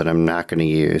sword that I'm not going to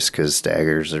use because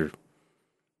daggers are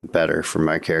better for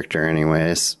my character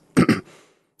anyways.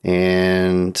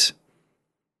 And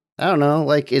I don't know,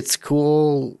 like it's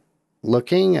cool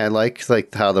looking. I like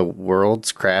how the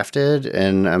world's crafted,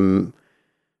 and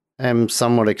I'm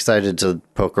somewhat excited to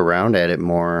poke around at it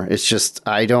more. It's just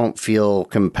I don't feel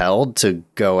compelled to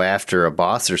go after a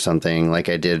boss or something like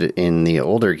I did in the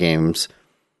older games,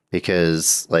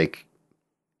 because like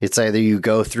it's either you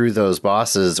go through those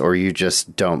bosses or you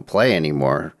just don't play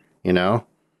anymore, you know?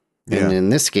 Yeah. And in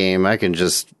this game I can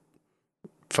just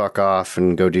fuck off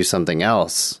and go do something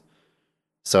else.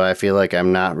 So I feel like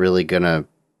I'm not really gonna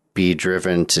be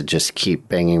driven to just keep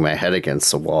banging my head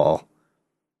against the wall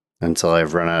until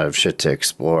I've run out of shit to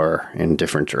explore in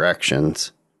different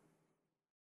directions.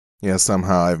 Yeah,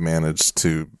 somehow I've managed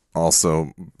to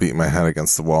also beat my head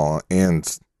against the wall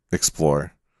and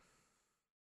explore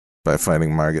by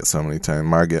fighting Margit so many times.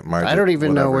 Margit, I don't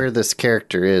even know where this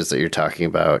character is that you're talking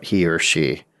about, he or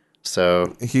she.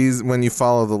 So he's when you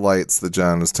follow the lights that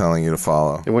John is telling you to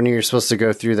follow. When you're supposed to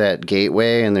go through that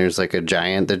gateway and there's like a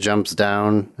giant that jumps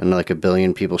down and like a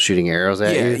billion people shooting arrows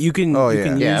at you. You can. Oh, you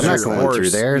can use I'm not going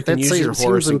through there. That's like, it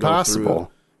seems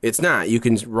impossible. It's not. You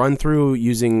can run through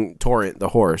using Torrent, the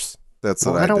horse. That's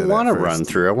what I don't want to run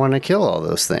through. I want to kill all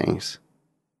those things.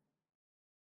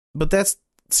 But that's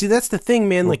the thing,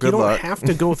 man. Like you don't have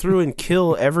to go through and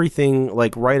kill everything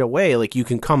like right away. Like you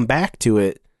can come back to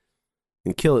it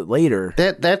and kill it later.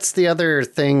 That's the other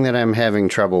thing that I'm having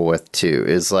trouble with too,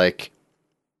 is like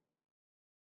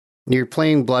you're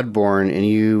playing Bloodborne and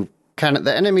you kind of,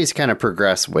 the enemies kind of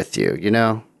progress with you, you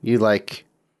know? You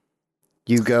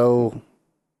go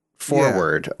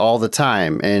forward all the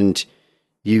time and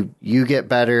you get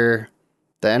better.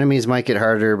 The enemies might get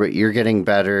harder, but you're getting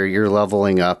better. You're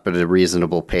leveling up at a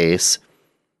reasonable pace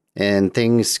and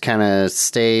things kind of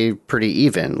stay pretty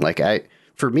even.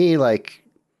 For me,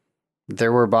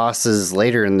 there were bosses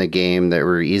later in the game that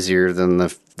were easier than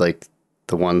the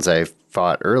ones I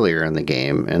fought earlier in the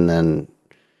game. And then,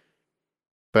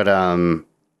 but,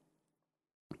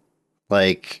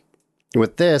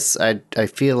 with this, I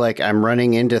feel like I'm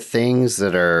running into things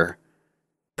that are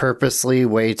purposely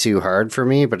way too hard for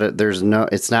me, but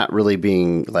it's not really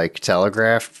being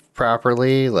telegraphed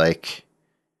properly.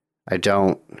 I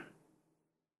don't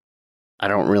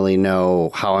really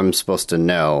know how I'm supposed to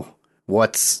know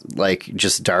what's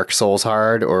just Dark Souls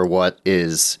hard or what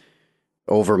is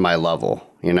over my level,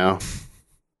 you know?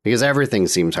 Because everything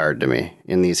seems hard to me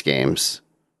in these games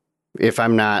if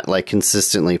I'm not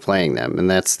consistently playing them. And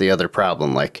that's the other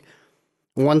problem.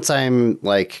 Once I'm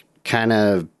kind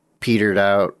of petered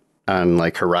out on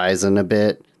Horizon a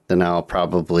bit, then I'll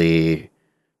probably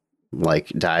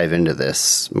dive into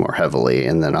this more heavily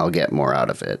and then I'll get more out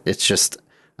of it. It's just,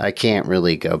 I can't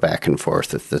really go back and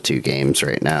forth with the two games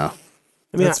right now.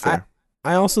 I mean,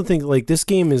 I also think this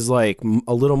game is a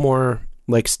little more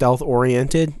stealth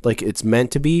oriented, it's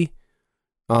meant to be.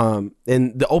 And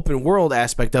the open world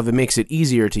aspect of it makes it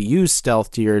easier to use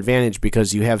stealth to your advantage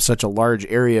because you have such a large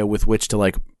area with which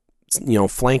to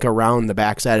flank around the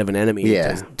backside of an enemy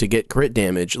to get crit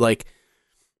damage.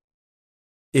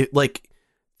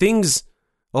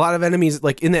 A lot of enemies,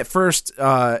 in that first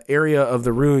area of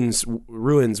the ruins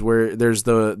where there's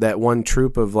that one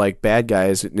troop of bad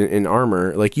guys in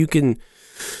armor, you can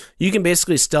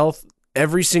basically stealth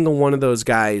every single one of those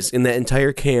guys in that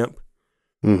entire camp,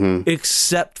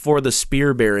 except for the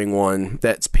spear bearing one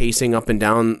that's pacing up and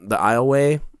down the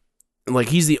aisleway.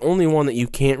 He's the only one that you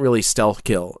can't really stealth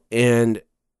kill. And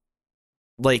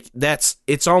like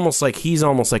it's almost like he's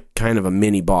almost like kind of a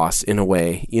mini boss in a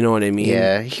way. You know what I mean?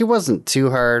 Yeah, he wasn't too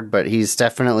hard, but he's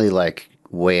definitely like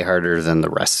way harder than the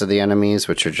rest of the enemies,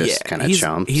 which are just kind of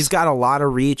chumps. He's got a lot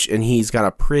of reach and he's got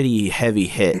a pretty heavy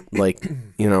hit. Like,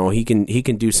 you know, he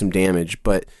can do some damage.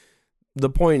 But the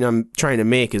point I'm trying to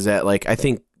make is that, like, I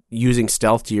think using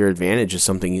stealth to your advantage is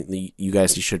something you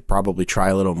guys should probably try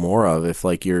a little more of if,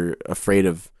 like, you're afraid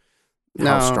of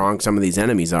how strong some of these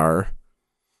enemies are.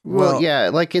 Well, yeah,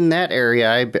 like in that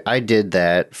area, I did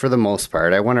that for the most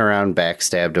part. I went around,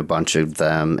 backstabbed a bunch of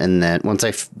them, and then once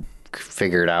I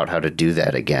figured out how to do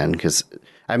that again, because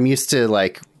I'm used to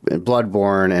like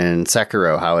Bloodborne and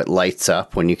Sekiro, how it lights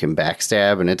up when you can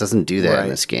backstab, and it doesn't do that in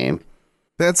this game.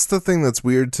 That's the thing that's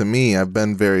weird to me. I've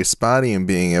been very spotty in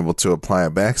being able to apply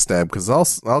a backstab, because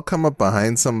I'll come up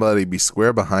behind somebody, be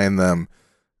square behind them,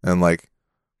 and like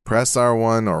press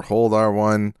R1 or hold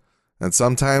R1, and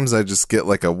sometimes I just get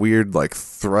like a weird like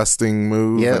thrusting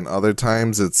move, and other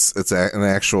times it's an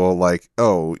actual like,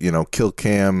 oh, you know, kill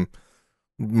cam.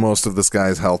 Most of this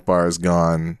guy's health bar is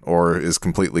gone or is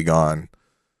completely gone.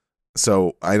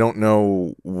 So I don't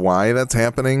know why that's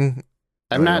happening.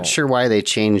 I'm not sure why they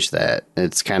changed that.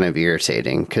 It's kind of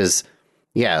irritating because,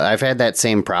 yeah, I've had that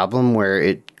same problem where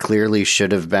it clearly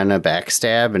should have been a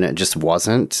backstab and it just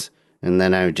wasn't. And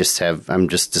then I'm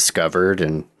just discovered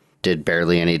and did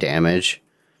barely any damage.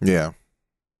 Yeah.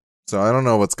 So I don't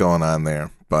know what's going on there,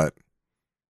 but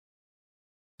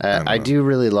I do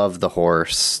really love the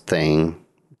horse thing.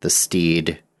 The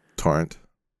steed. Torrent.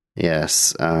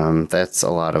 Yes, that's a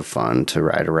lot of fun to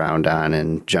ride around on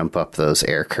and jump up those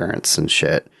air currents and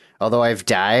shit. Although I've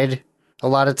died a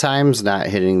lot of times not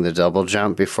hitting the double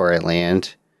jump before I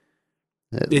land.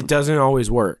 It doesn't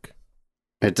always work.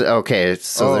 Okay,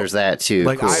 so there's that too.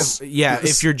 Like, cool.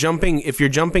 If you're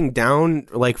jumping down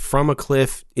like from a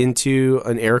cliff into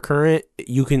an air current,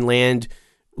 you can land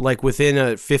like within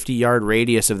a 50-yard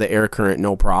radius of the air current,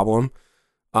 no problem.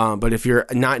 But if you're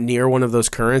not near one of those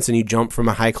currents and you jump from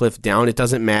a high cliff down, it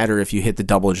doesn't matter if you hit the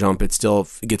double jump; it still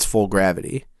gets full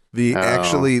gravity.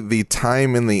 Actually, the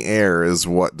time in the air is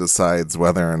what decides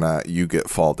whether or not you get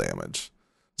fall damage.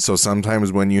 So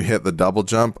sometimes when you hit the double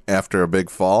jump after a big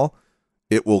fall,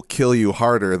 it will kill you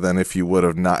harder than if you would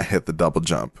have not hit the double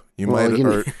jump. You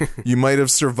might have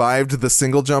survived the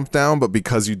single jump down, but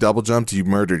because you double jumped, you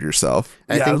murdered yourself.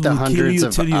 I think the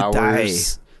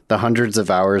hundreds of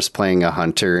hours playing a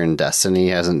hunter in Destiny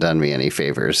hasn't done me any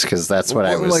favors, because that's what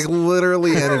I was like.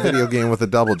 Literally any video game with a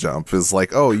double jump is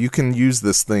like, oh, you can use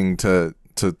this thing to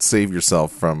save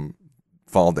yourself from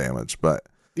fall damage. But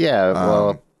yeah,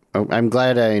 well, I'm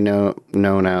glad I know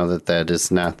now that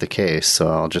is not the case, so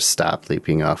I'll just stop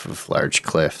leaping off of large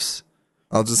cliffs.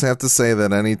 I'll just have to say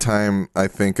that anytime I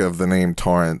think of the name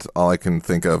Torrent, all I can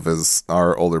think of is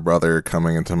our older brother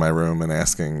coming into my room and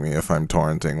asking me if I'm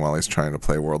torrenting while he's trying to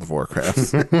play World of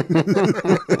Warcraft.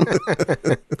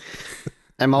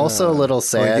 I'm also a little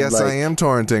sad. Yes, I am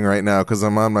torrenting right now because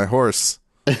I'm on my horse.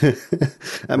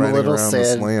 I'm a little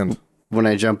sad when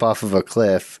I jump off of a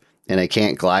cliff and I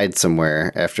can't glide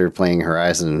somewhere after playing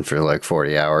Horizon for like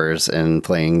 40 hours and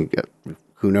playing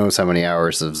who knows how many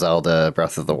hours of Zelda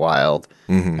Breath of the Wild.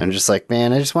 Mm-hmm. I'm just like,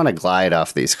 man, I just want to glide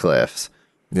off these cliffs.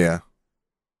 Yeah.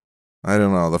 I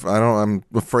don't know. I'm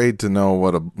afraid to know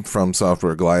what a From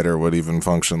Software glider would even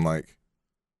function like.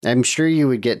 I'm sure you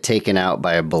would get taken out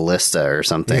by a ballista or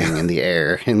something in the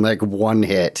air in like one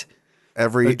hit.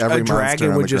 Every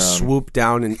dragon would just swoop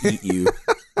down and eat you.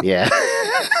 Yeah.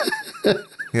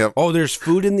 Yep. Oh, there's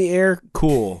food in the air?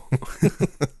 Cool.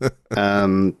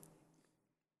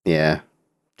 Yeah.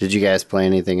 Did you guys play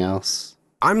anything else?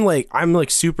 I'm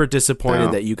like super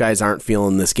disappointed that you guys aren't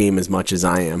feeling this game as much as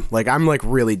I am. Like, I'm like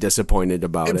really disappointed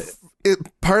about it. It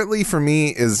partly for me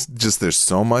is just there's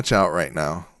so much out right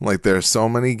now. Like, there's so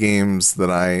many games that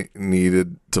I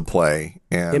needed to play,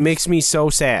 and it makes me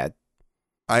so sad.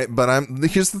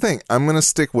 Here's the thing. I'm going to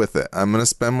stick with it. I'm going to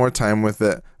spend more time with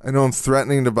it. I know I'm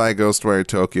threatening to buy Ghostwire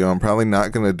Tokyo. I'm probably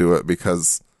not going to do it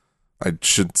because I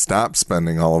should stop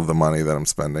spending all of the money that I'm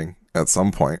spending at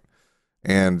some point.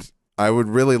 And I would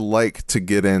really like to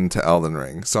get into Elden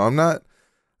Ring. So I'm not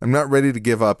ready to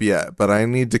give up yet, but I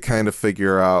need to kind of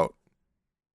figure out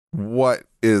what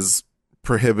is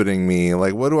prohibiting me.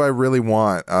 Like, what do I really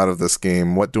want out of this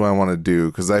game? What do I want to do?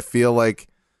 Because I feel like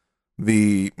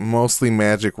the mostly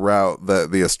magic route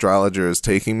that the astrologer is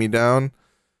taking me down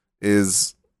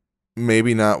is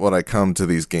maybe not what I come to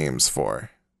these games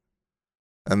for.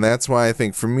 And that's why I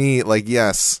think for me, like,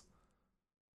 yes,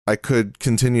 I could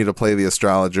continue to play the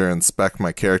astrologer and spec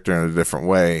my character in a different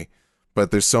way,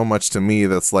 but there's so much to me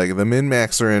that's like the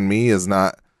min-maxer in me is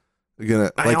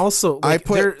I also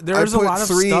there's a lot of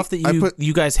stuff that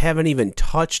you guys haven't even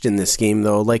touched in this game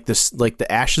though, like the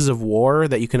Ashes of War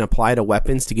that you can apply to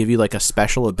weapons to give you like a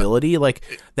special ability, like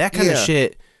that kind of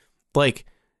shit. Like,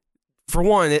 for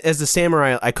one, as the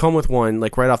samurai, I come with one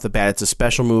like right off the bat. It's a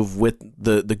special move with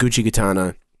the Gucci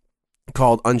Katana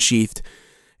called Unsheathed.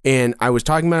 And I was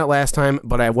talking about it last time,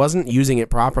 but I wasn't using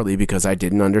it properly because I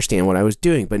didn't understand what I was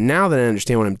doing. But now that I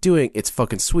understand what I'm doing, it's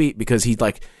fucking sweet because he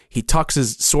tucks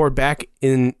his sword back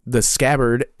in the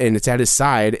scabbard and it's at his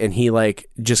side, and he like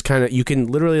just kind of, you can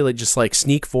literally like just like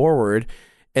sneak forward,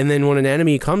 and then when an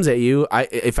enemy comes at you,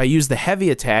 if I use the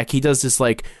heavy attack, he does this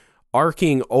like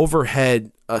arcing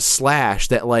overhead slash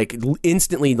that like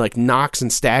instantly like knocks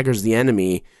and staggers the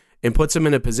enemy and puts him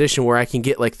in a position where I can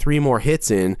get like 3 more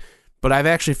hits in. But I've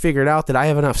actually figured out that I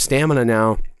have enough stamina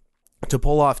now to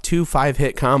pull off 2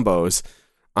 5-hit combos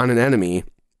on an enemy.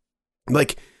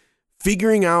 Like,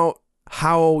 figuring out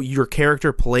how your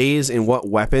character plays and what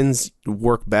weapons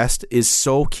work best is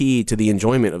so key to the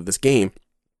enjoyment of this game.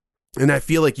 And I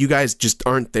feel like you guys just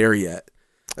aren't there yet.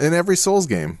 In every Souls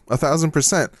game,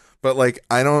 1,000%. But like,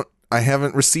 I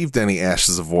haven't received any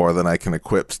Ashes of War that I can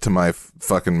equip to my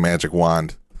fucking magic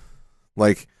wand.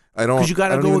 Like, I don't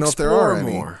even know if there are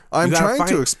any. I'm trying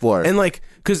to explore. And like,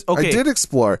 I did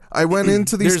explore. I went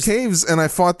into these caves and I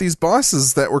fought these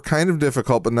bosses that were kind of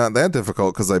difficult, but not that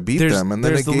difficult because I beat them. And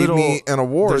then they gave me an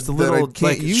award there's the little, that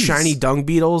I can't use. Shiny dung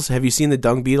beetles. Have you seen the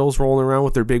dung beetles rolling around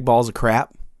with their big balls of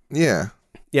crap? Yeah.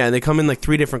 Yeah, and they come in like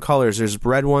 3 different colors. There's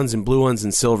red ones and blue ones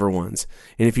and silver ones.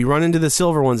 And if you run into the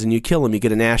silver ones and you kill them, you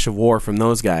get an Ash of War from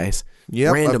those guys.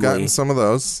 Yep, randomly. I've gotten some of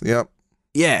those. Yep.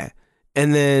 Yeah.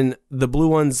 And then the blue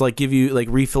ones like give you like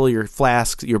refill your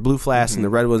flasks, your blue flasks, and the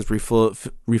red ones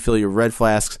refill your red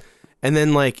flasks. And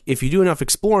then like if you do enough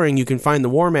exploring, you can find the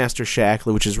War Master Shack,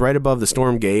 which is right above the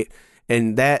Storm Gate.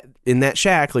 And that in that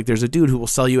shack, like there's a dude who will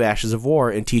sell you Ashes of War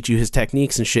and teach you his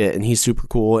techniques and shit. And he's super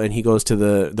cool. And he goes to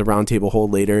the Round Table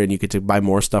Hold later, and you get to buy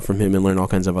more stuff from him and learn all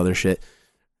kinds of other shit.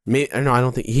 I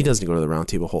don't think he doesn't go to the Round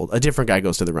Table Hold. A different guy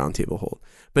goes to the Round Table Hold.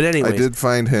 But anyway, I did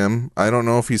find him. I don't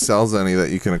know if he sells any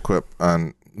that you can equip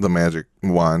on the magic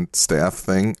wand staff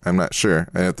thing. I'm not sure.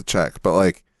 I have to check. But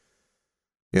like,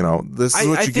 you know, this is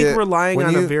what you get. I think relying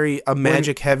on a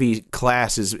magic heavy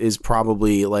class is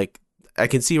probably like, I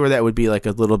can see where that would be like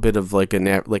a little bit of like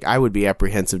I would be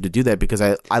apprehensive to do that because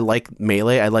I like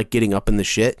melee. I like getting up in the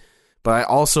shit, but I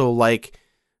also like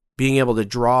being able to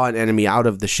draw an enemy out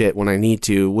of the shit when I need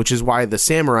to, which is why the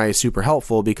samurai is super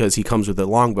helpful because he comes with a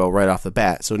longbow right off the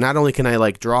bat. So not only can I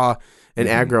like draw and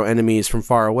aggro enemies from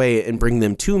far away and bring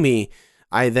them to me,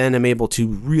 I then am able to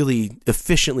really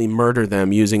efficiently murder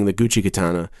them using the Gucci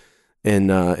Katana. And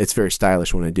it's very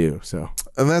stylish when I do. So,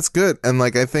 and that's good. And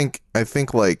like, I think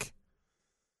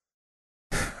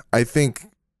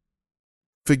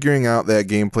figuring out that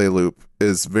gameplay loop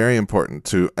is very important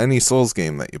to any Souls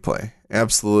game that you play.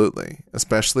 Absolutely.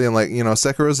 Especially in like, you know,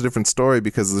 Sekiro's a different story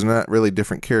because there's not really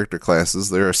different character classes.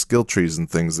 There are skill trees and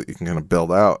things that you can kind of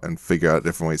build out and figure out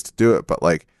different ways to do it. But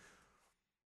like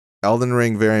Elden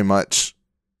Ring very much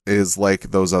is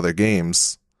like those other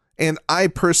games. And I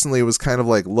personally was kind of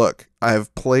like, look, I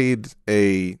played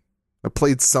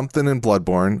something in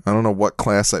Bloodborne. I don't know what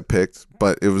class I picked,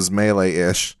 but it was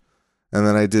melee-ish. And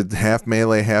then I did half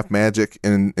melee, half magic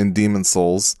in Demon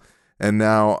Souls. And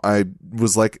now I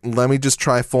was like, let me just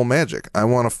try full magic. I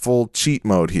want a full cheat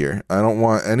mode here. I don't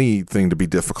want anything to be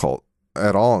difficult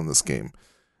at all in this game.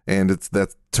 And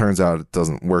that turns out it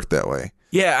doesn't work that way.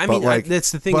 Yeah, I mean,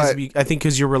 that's the thing. I think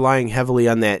because you're relying heavily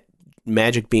on that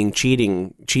magic being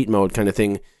cheat mode kind of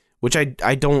thing, which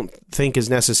I don't think is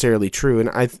necessarily true. And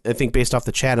I think based off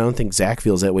the chat, I don't think Zach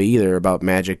feels that way either about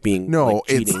magic being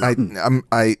cheating.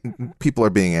 People are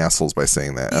being assholes by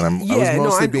saying that, and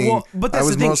I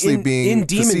was mostly being in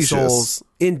Demon Souls.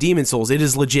 In Demon Souls, it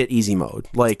is legit easy mode,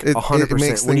 like 100%. It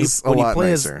makes things a lot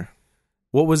nicer.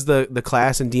 What was the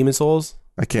class in Demon Souls?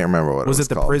 I can't remember what it was. Was it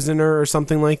the called. prisoner or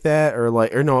something like that, or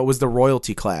no? It was the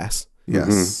royalty class. Yes.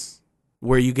 Mm-hmm.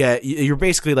 Where you're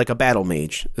basically like a battle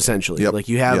mage, essentially. Yep. Like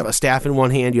you have a staff in one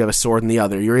hand, you have a sword in the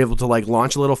other. You're able to like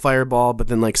launch a little fireball, but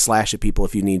then like slash at people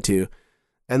if you need to.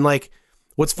 And like,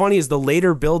 what's funny is the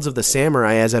later builds of the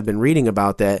samurai, as I've been reading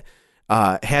about that,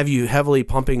 have you heavily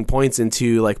pumping points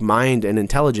into like mind and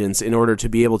intelligence in order to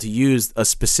be able to use a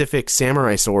specific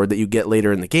samurai sword that you get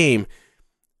later in the game.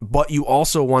 But you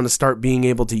also want to start being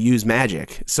able to use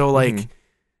magic. So like,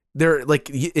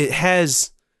 it has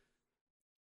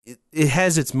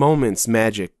its moments,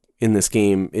 magic, in this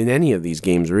game, in any of these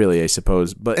games, really, I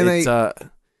suppose. But I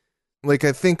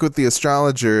think with the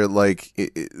astrologer, like,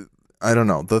 I don't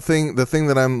know. The thing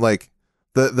that I'm like,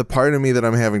 the part of me that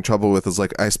I'm having trouble with is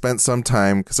like, I spent some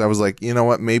time because I was like, you know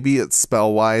what, maybe it's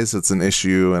spell wise, it's an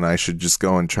issue, and I should just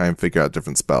go and try and figure out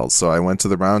different spells. So I went to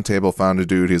the round table, found a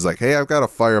dude. He's like, hey, I've got a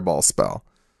fireball spell.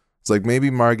 It's like, maybe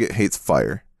Margit hates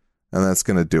fire, and that's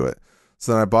gonna do it.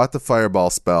 So then I bought the fireball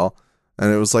spell,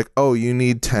 and it was like, oh, you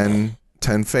need 10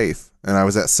 faith, and I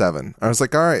was at 7. I was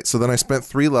like, all right. So then I spent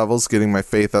 3 levels getting my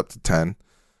faith up to 10,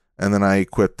 and then I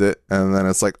equipped it, and then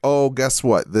it's like, oh, guess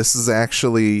what? This is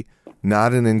actually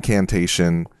not an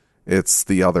incantation, it's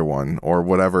the other one, or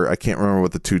whatever. I can't remember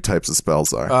what the 2 types of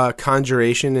spells are.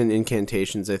 Conjuration and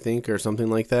incantations, I think, or something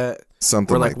like that.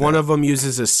 Something like one of them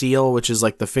uses a seal, which is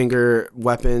like the finger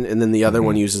weapon, and then the other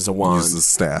one uses a wand. Uses a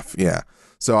staff, yeah.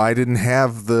 So I didn't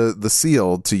have the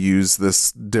seal to use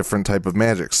this different type of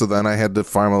magic. So then I had to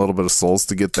farm a little bit of souls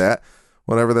to get that.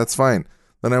 Whatever, that's fine.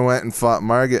 Then I went and fought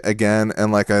Margit again,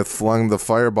 and like I flung the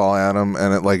fireball at him,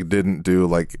 and it like didn't do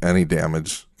like any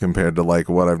damage compared to like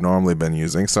what I've normally been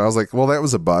using. So I was like, well, that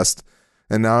was a bust.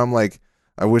 And now I'm like,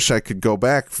 I wish I could go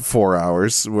back 4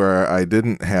 hours where I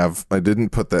didn't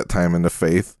put that time into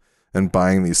faith and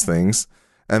buying these things.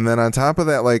 And then on top of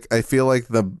that, like, I feel like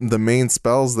the main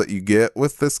spells that you get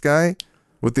with this guy,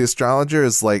 with the astrologer,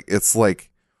 is like,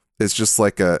 it's just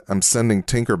like I'm sending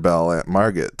Tinkerbell at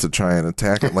Margit to try and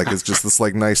attack it. Like, it's just this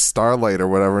like nice starlight or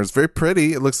whatever. It's very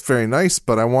pretty. It looks very nice,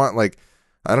 but I want like,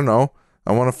 I don't know.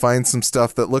 I want to find some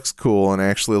stuff that looks cool and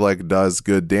actually like does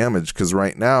good damage. Cause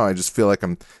right now I just feel like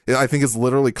I think it's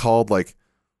literally called like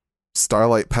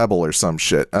Starlight Pebble or some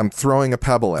shit. I'm throwing a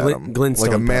pebble at him.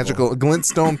 Like a magical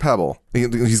glintstone pebble.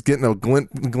 He's getting a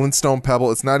glintstone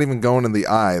pebble. It's not even going in the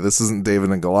eye. This isn't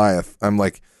David and Goliath.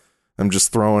 I'm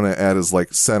just throwing it at his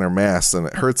like center mass, and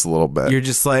it hurts a little bit. You're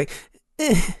just like,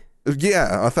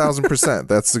 Yeah, 1,000%.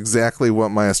 That's exactly what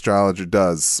my astrologer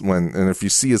does. And if you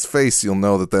see his face, you'll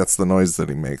know that that's the noise that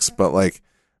he makes. But like,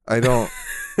 I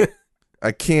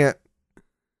can't.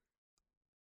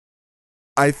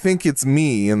 I think it's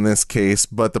me in this case,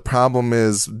 but the problem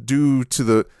is due to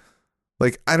the,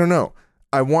 like, I don't know.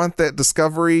 I want that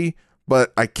discovery,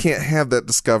 but I can't have that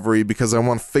discovery because I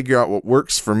want to figure out what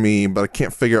works for me, but I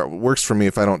can't figure out what works for me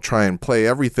if I don't try and play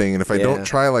everything. And if I don't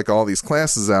try like all these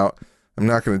classes out, I'm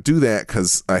not going to do that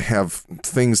because I have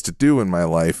things to do in my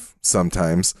life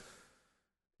sometimes.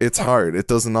 It's hard. It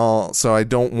doesn't all. So I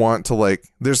don't want to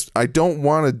I don't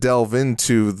want to delve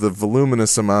into the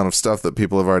voluminous amount of stuff that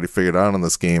people have already figured out on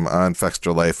this game on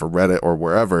Fextra Life or Reddit or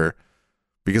wherever,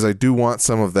 because I do want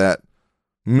some of that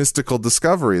mystical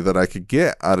discovery that I could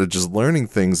get out of just learning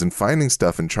things and finding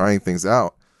stuff and trying things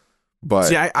out. But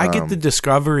see, I get the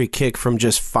discovery kick from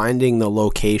just finding the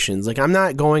locations. Like, I'm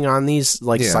not going on these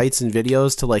sites and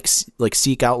videos to like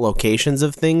seek out locations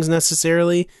of things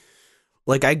necessarily.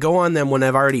 Like, I go on them when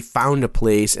I've already found a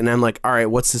place, and I'm like, all right,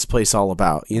 what's this place all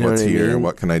about? You know what's what I here? mean?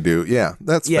 What can I do? Yeah,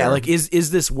 that's fair. Like,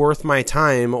 is this worth my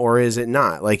time or is it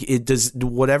not? Like, it does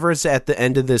whatever's at the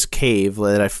end of this cave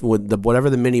whatever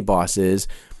the mini boss is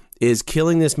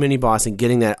killing this mini boss and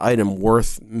getting that item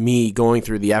worth me going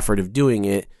through the effort of doing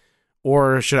it,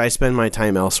 or should I spend my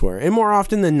time elsewhere? And more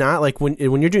often than not, like when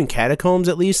you're doing catacombs,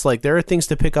 at least, like there are things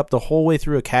to pick up the whole way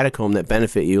through a catacomb that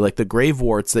benefit you, like the grave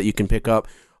warts that you can pick up.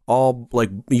 All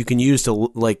like you can use to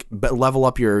like level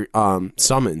up your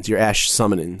summons, your ash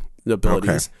summoning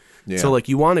abilities. Okay. Yeah. So like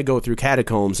you want to go through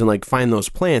catacombs and like find those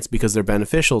plants because they're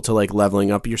beneficial to like leveling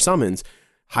up your summons.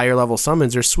 Higher level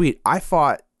summons are sweet. I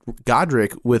fought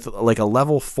Godric with like a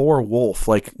level 4 wolf,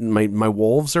 like my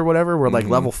wolves or whatever were like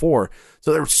level 4,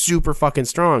 so they're super fucking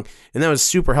strong, and that was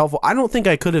super helpful. I don't think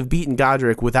I could have beaten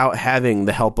Godric without having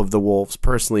the help of the wolves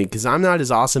personally, because I'm not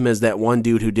as awesome as that one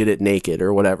dude who did it naked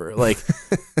or whatever. Like,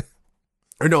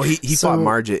 or no, he fought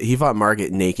Margit. He fought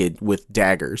Margit naked with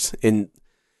daggers.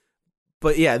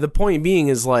 But yeah, the point being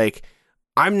is like,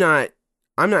 I'm not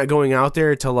going out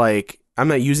there to like. I'm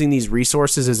not using these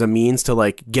resources as a means to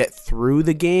like get through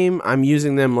the game. I'm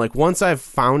using them like once I've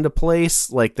found a place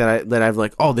like that I've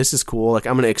like, oh, this is cool. Like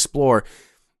I'm going to explore.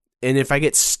 And if I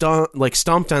get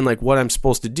stumped on like what I'm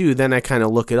supposed to do, then I kind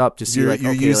of look it up to see you're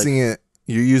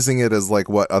using it as like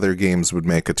what other games would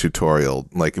make a tutorial.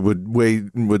 Like it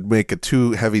would make a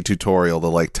too heavy tutorial to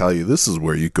like tell you this is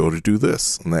where you go to do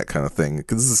this and that kind of thing.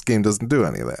 Because this game doesn't do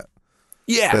any of that.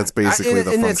 Yeah. That's basically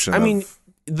the function.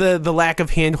 The lack of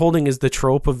hand holding is the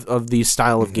trope of these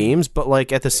style of games, but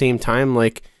like at the same time,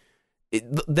 like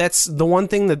that's the one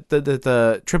thing that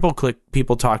the triple click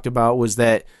people talked about was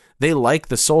that they like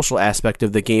the social aspect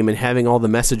of the game and having all the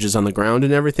messages on the ground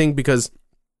and everything, because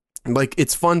like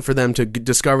it's fun for them to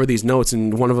discover these notes,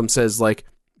 and one of them says like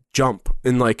jump,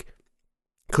 and like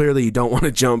clearly you don't want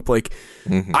to jump. Like,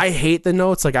 I hate the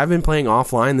notes. Like, I've been playing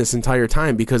offline this entire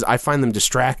time because I find them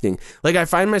distracting. Like, I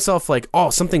find myself like, oh,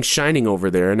 something's shining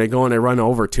over there, and I go and I run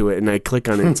over to it, and I click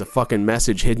on it. It's a fucking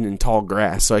message hidden in tall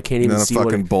grass, so I can't even see what.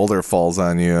 And then a fucking boulder falls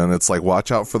on you, and it's like,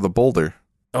 watch out for the boulder.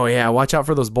 Oh yeah, watch out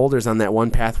for those boulders on that one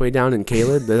pathway down in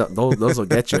Caelid. Those will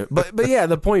get you. But yeah,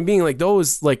 the point being, like,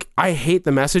 those, like, I hate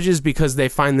the messages because they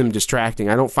find them distracting.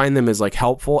 I don't find them as like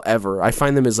helpful ever. I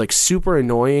find them as like super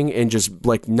annoying and just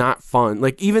like not fun.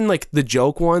 Like, even like the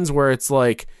joke ones where it's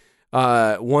like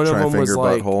one of them was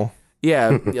like butthole.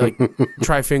 Yeah, like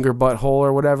tri-finger butthole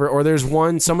or whatever. Or there's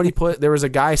one, there was a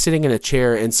guy sitting in a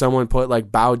chair and someone put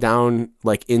like bow down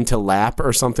like into lap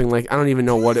or something. Like, I don't even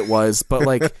know what it was, but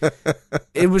like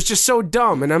it was just so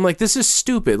dumb. And I'm like, this is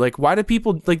stupid. Like, why do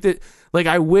people like that? Like,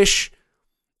 I wish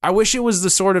it was the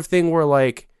sort of thing where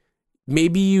like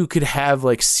maybe you could have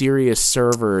like serious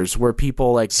servers where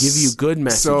people like give you good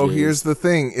messages. So here's the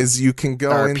thing is you can go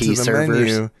RP into the servers.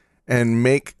 Menu and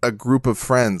make a group of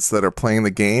friends that are playing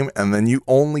the game, and then you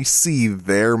only see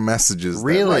their messages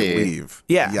that might leave.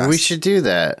 Yeah. Yes. We should do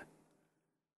that.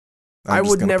 I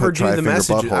would never do the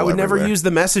message. I would never use the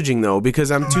messaging, though,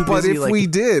 because I'm too busy. But if we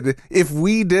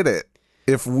did it,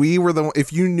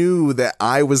 if you knew that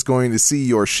I was going to see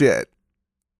your shit,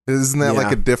 isn't that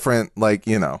like a different, like,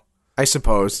 you know? I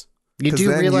suppose. You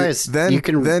do realize you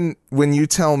can. Then when you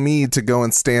tell me to go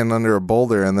and stand under a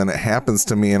boulder, and then it happens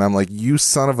to me, and I'm like, "You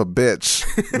son of a bitch!"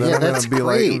 Then yeah, I'm that's gonna be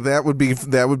great. like,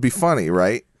 that would be funny,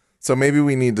 right? So maybe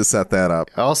we need to set that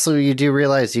up. Also, you do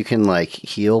realize you can like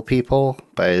heal people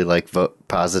by like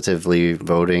positively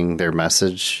voting their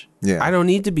message. Yeah, I don't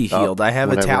need to be healed. I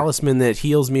have a talisman that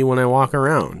heals me when I walk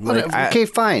around. Like, okay,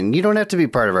 fine. You don't have to be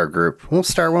part of our group. We'll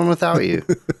start one without you.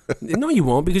 No, you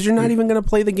won't, because you're not even going to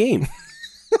play the game.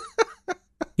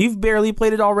 You've barely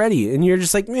played it already, and you're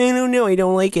just like, no, I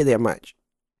don't like it that much.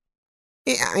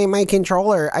 My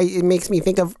controller, it makes me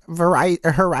think of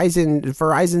Horizon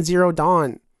Zero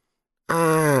Dawn.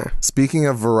 Speaking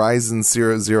of Verizon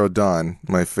Zero Dawn,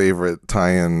 my favorite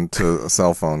tie-in to a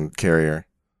cell phone carrier,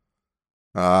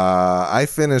 I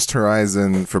finished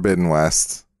Horizon Forbidden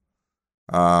West.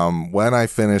 When I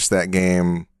finished that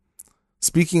game,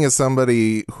 speaking as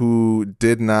somebody who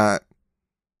did not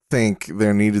think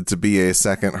there needed to be a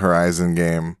second Horizon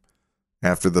game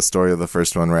after the story of the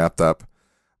first one wrapped up,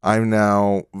 I'm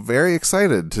now very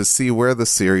excited to see where the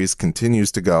series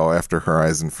continues to go after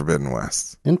Horizon Forbidden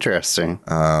West. Interesting.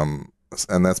 And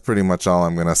that's pretty much all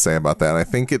I'm going to say about that. I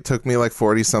think it took me like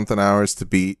 40-something hours to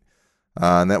beat,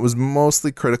 and that was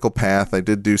mostly Critical Path. I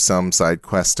did do some side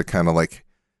quests to kind of like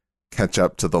catch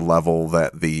up to the level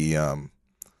that the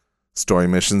story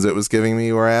missions it was giving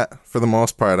me were at. For the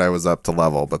most part, I was up to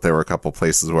level, but there were a couple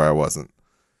places where I wasn't.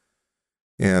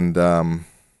 And,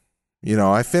 you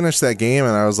know, I finished that game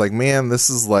and I was like, man, this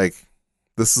is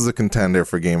a contender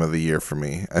for Game of the Year for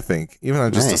me, I think. Even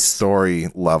on just a story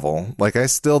level. Like, I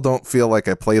still don't feel like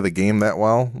I play the game that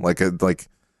well. Like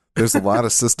there's a lot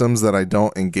of systems that I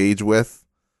don't engage with.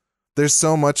 There's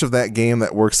so much of that game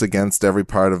that works against every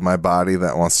part of my body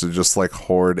that wants to just like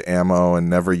hoard ammo and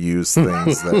never use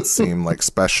things that seem like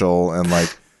special and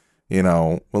like, you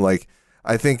know, like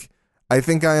I think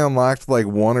I unlocked like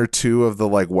one or two of the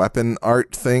like weapon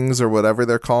art things or whatever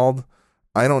they're called.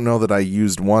 I don't know that I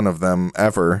used one of them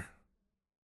ever.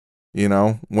 You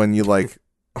know, when you like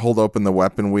hold open the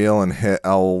weapon wheel and hit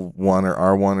L1 or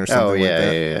R1 or something like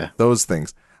that. Yeah. Those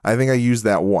things. I think I used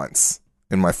that once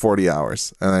in my 40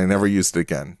 hours, and I never used it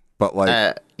again. But like,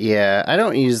 I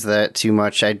don't use that too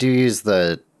much. I do use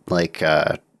the like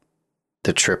the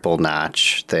triple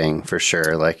notch thing for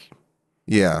sure. Like,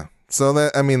 yeah. So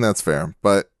that, I mean, that's fair.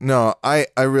 But no, I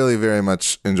really very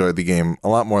much enjoyed the game a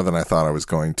lot more than I thought I was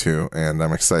going to, and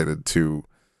I'm excited to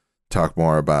talk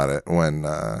more about it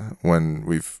when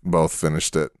we've both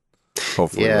finished it,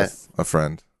 hopefully with a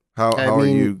friend. How are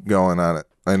you going on it?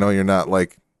 I know you're not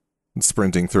like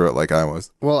sprinting through it like I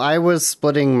was. Well, I was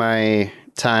splitting my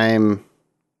time.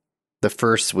 The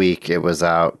first week it was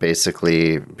out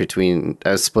basically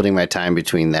I was splitting my time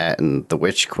between that and The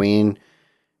Witch Queen,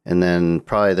 and then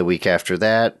probably the week after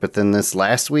that. But then this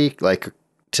last week, like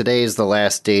today is the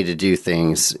last day to do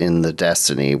things in the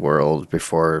Destiny world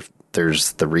before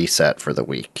there's the reset for the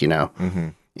week, you know? Mm-hmm.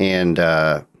 And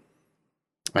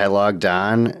I logged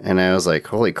on and I was like,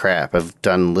 holy crap, I've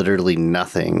done literally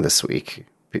nothing this week.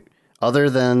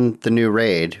 Other than the new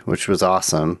raid, which was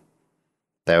awesome.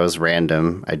 That was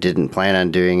random. I didn't plan on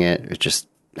doing it. It just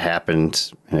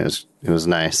happened, and it was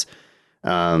nice.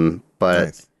 But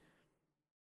nice.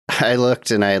 I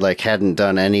looked and I like hadn't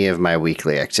done any of my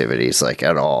weekly activities like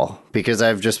at all because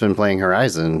I've just been playing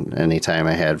Horizon anytime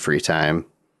I had free time.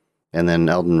 and then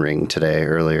Elden Ring today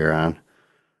earlier on.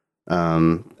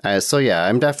 So yeah,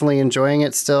 I'm definitely enjoying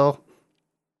it still.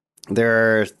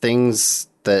 There are things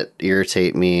that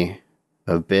irritate me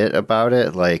a bit about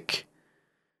it. Like,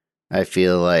 I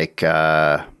feel like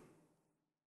the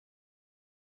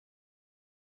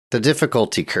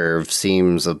difficulty curve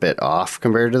seems a bit off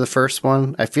compared to the first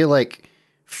one. I feel like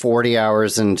 40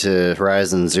 hours into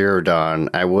Horizon Zero Dawn,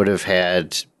 I would have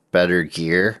had better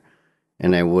gear,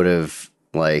 and I would have,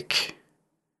 like,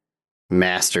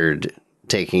 mastered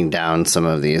taking down some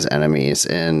of these enemies,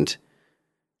 and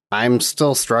I'm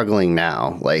still struggling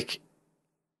now, like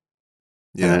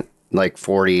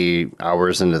 40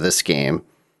 hours into this game,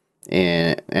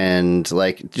 and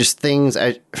like, just things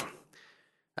I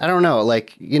don't know,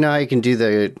 like, you know, I can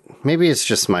do maybe it's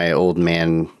just my old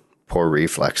man poor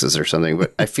reflexes or something,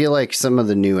 but I feel like some of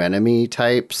the new enemy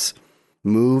types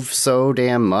move so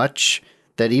damn much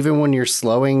that even when you're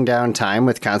slowing down time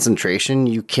with concentration,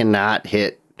 you cannot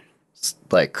hit,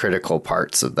 like, critical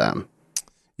parts of them.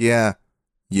 Yeah.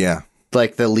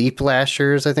 Like the leap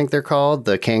lashers, I think they're called,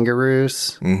 the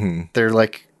kangaroos. Mm-hmm. They're,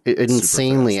 like,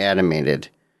 insanely animated.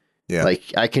 Yeah. Like,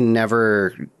 I can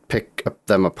never pick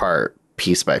them apart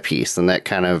piece by piece, and that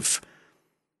kind of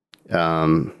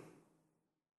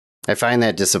I find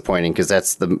that disappointing, because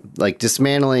that's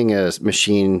dismantling a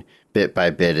machine bit by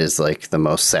bit is, like, the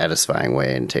most satisfying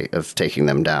way of taking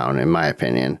them down, in my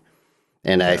opinion.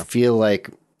 And I feel like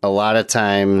a lot of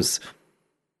times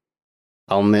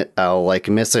I'll like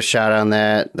miss a shot on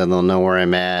that, then they'll know where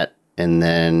I'm at, and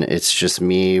then it's just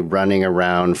me running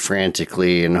around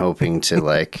frantically and hoping to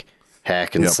like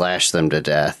hack and slash them to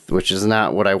death, which is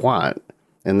not what I want.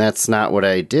 And that's not what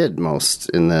I did most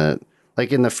in the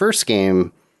first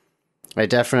game. I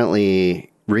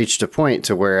definitely reached a point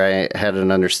to where I had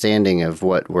an understanding of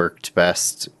what worked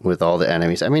best with all the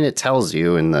enemies. I mean, it tells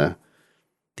you in the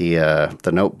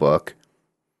notebook,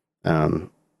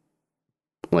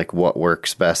 like what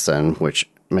works best on which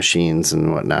machines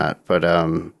and whatnot. But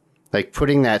like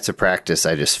putting that to practice,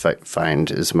 I just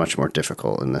find is much more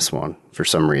difficult in this one for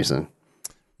some reason.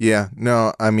 Yeah,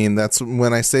 no, I mean, that's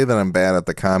when I say that I'm bad at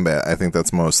the combat, I think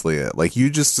that's mostly it. Like,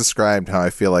 you just described how I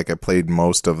feel like I played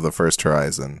most of the first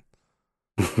Horizon,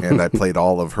 and I played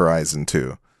all of Horizon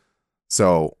 2.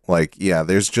 So, like, yeah,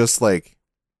 there's just, like,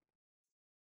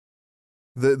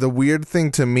 the weird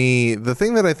thing to me, the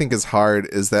thing that I think is hard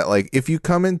is that, like, if you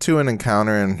come into an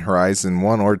encounter in Horizon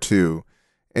 1 or 2,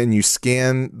 and you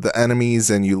scan the enemies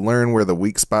and you learn where the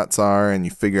weak spots are and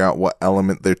you figure out what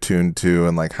element they're tuned to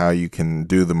and like how you can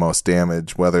do the most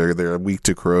damage, whether they're weak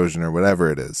to corrosion or whatever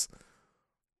it is,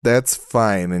 that's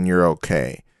fine and you're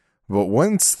okay. But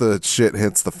once the shit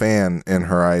hits the fan in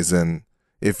Horizon,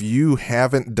 if you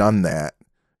haven't done that,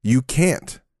 you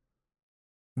can't.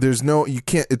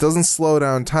 It doesn't slow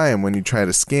down time when you try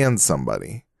to scan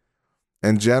somebody.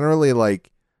 And generally, like,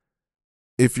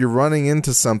 if you're running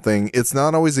into something, it's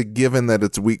not always a given that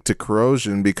it's weak to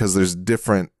corrosion because there's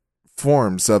different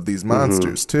forms of these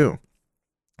monsters too.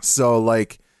 So,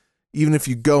 like, even if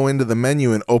you go into the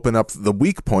menu and open up the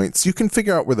weak points, you can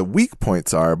figure out where the weak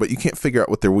points are, but you can't figure out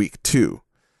what they're weak to.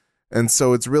 And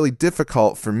so it's really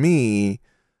difficult for me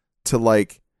to,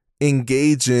 like,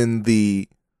 engage in the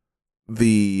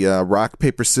rock,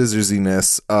 paper,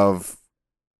 scissorsiness of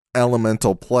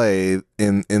elemental play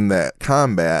in that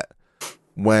combat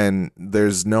when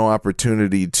there's no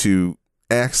opportunity to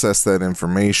access that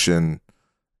information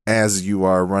as you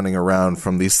are running around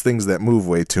from these things that move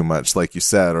way too much, like you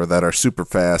said, or that are super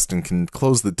fast and can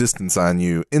close the distance on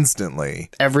you instantly.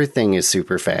 Everything is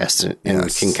super fast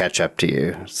and can catch up to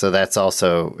you. So that's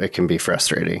also, it can be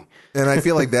frustrating. And I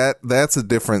feel like that's a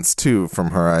difference too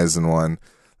from Horizon 1.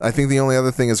 I think the only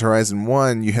other thing is Horizon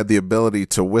 1, you had the ability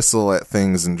to whistle at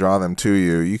things and draw them to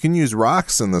you. You can use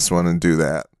rocks in this one and do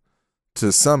that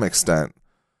to some extent.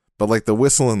 But like the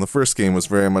whistle in the first game was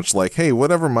very much like, hey,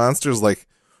 whatever monster's like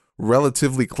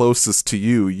relatively closest to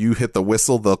you, you hit the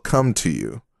whistle, they'll come to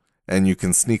you. And you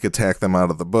can sneak attack them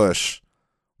out of the bush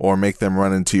or make them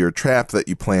run into your trap that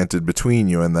you planted between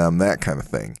you and them, that kind of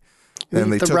thing.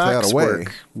 And they took that away.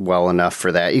 Work well enough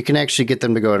for that. You can actually get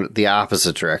them to go the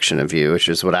opposite direction of you, which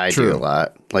is what I do a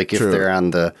lot. Like if they're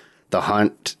on the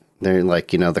hunt, they're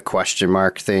like, you know, the question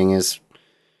mark thing is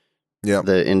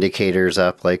the indicators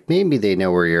up. Like maybe they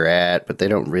know where you're at, but they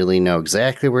don't really know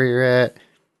exactly where you're at.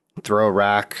 Throw a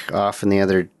rock off in the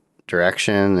other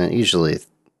direction, and it usually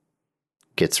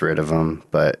gets rid of them.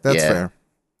 But that's fair.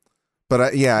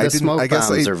 But the smoke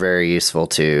bombs are very useful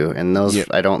too, and those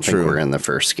I don't think were in the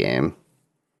first game.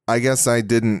 I guess I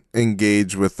didn't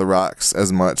engage with the rocks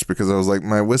as much because I was like,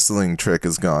 my whistling trick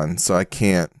is gone, so I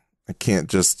can't I can't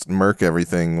just murk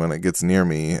everything when it gets near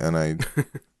me, and I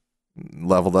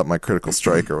leveled up my critical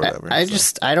strike or whatever.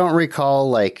 I don't recall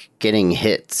like getting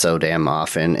hit so damn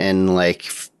often, and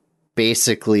like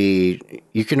basically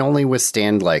you can only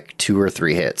withstand like 2 or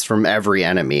 3 hits from every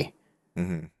enemy.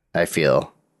 Mm-hmm. I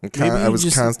feel. I was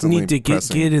just constantly need to get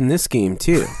in this game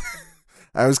too.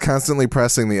 I was constantly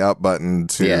pressing the up button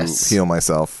to heal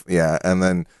myself. Yeah, and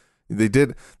then they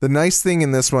did the nice thing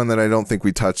in this one that I don't think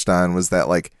we touched on was that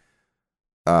like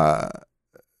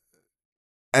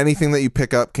anything that you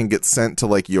pick up can get sent to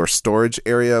like your storage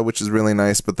area, which is really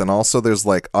nice. But then also there's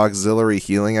like auxiliary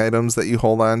healing items that you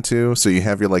hold on to. So you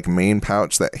have your like main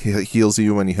pouch that heals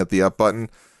you when you hit the up button.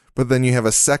 But then you have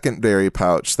a secondary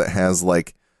pouch that has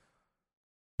like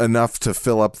enough to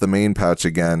fill up the main pouch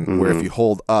again, where if you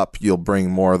hold up, you'll bring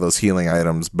more of those healing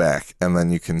items back, and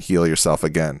then you can heal yourself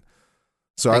again.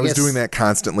 So I was doing that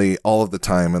constantly all of the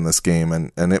time in this game,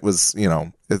 and it was, you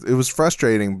know, it was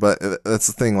frustrating, but that's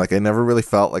the thing. Like, I never really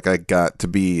felt like I got to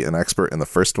be an expert in the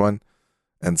first one,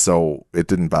 and so it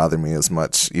didn't bother me as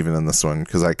much even in this one,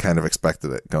 because I kind of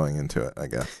expected it going into it, I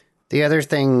guess. The other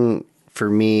thing for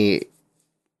me,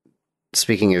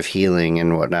 speaking of healing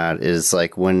and whatnot, is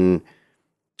like when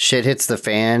shit hits the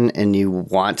fan and you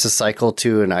want to cycle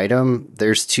to an item,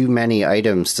 there's too many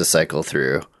items to cycle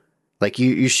through. Like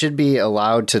you should be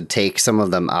allowed to take some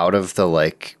of them out of the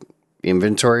like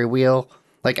inventory wheel.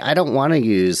 Like I don't want to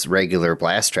use regular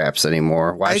blast traps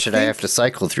anymore. Why should I have to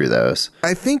cycle through those?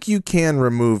 I think you can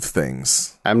remove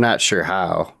things. I'm not sure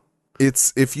how.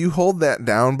 It's if you hold that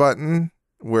down button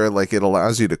where like it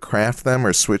allows you to craft them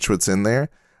or switch what's in there.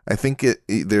 I think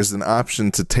there's an option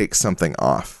to take something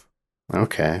off.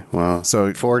 Okay, well,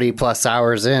 so 40 plus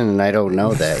hours in, and I don't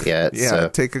know that yet. Yeah, so.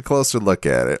 Take a closer look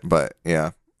at it, but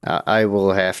yeah. I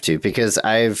will have to, because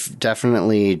I've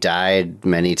definitely died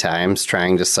many times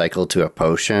trying to cycle to a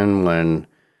potion when,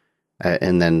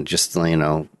 and then just, you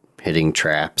know, hitting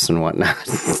traps and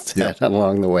whatnot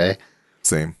along the way.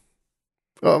 Same.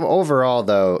 Overall,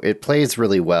 though, it plays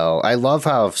really well. I love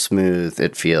how smooth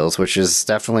it feels, which is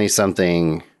definitely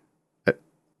something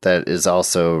that is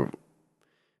also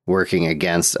working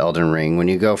against Elden Ring. When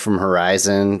you go from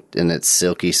Horizon and its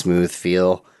silky smooth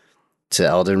feel to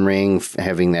Elden Ring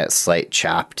having that slight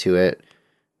chop to it,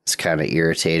 it's kind of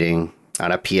irritating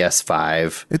on a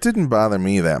PS5. It didn't bother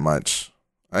me that much.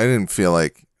 I didn't feel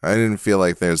like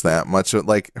there's that much.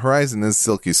 Like Horizon is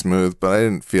silky smooth, but I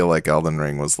didn't feel like Elden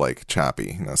Ring was like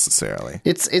choppy necessarily.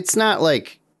 It's not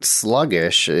like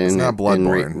sluggish in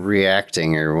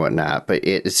reacting or whatnot, but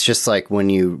it's just like when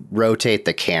you rotate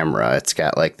the camera, it's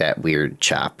got like that weird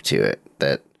chop to it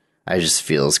that I just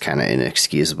feels kind of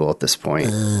inexcusable at this point.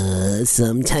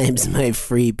 Sometimes my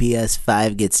free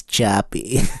PS5 gets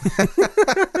choppy.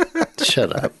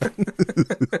 Shut up.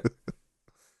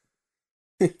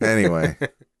 Anyway.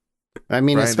 I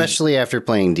mean, especially after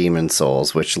playing Demon's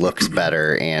Souls, which looks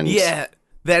better and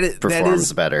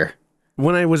performs better.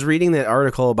 When I was reading that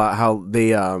article about how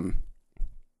they,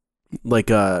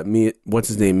 what's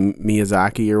his name,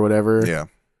 Miyazaki or whatever? Yeah.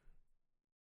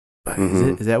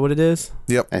 Is that what it is?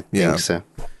 Yep. I think so.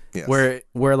 Yes.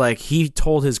 Where like he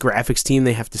told his graphics team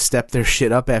they have to step their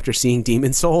shit up after seeing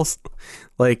Demon's Souls.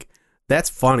 Like, that's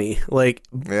funny. Like,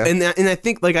 and I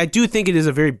think, like, I do think it is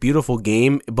a very beautiful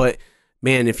game, but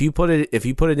man, if you put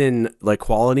it in like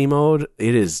quality mode,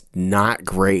 it is not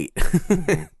great.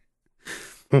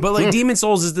 But like Demon's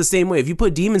Souls is the same way. If you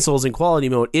put Demon's Souls in quality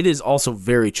mode, it is also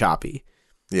very choppy.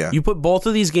 Yeah. You put both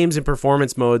of these games in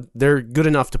performance mode, they're good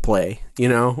enough to play, you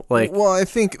know? Like, well, I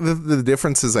think the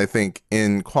difference is, I think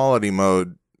in quality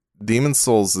mode, Demon's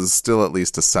Souls is still at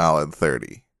least a solid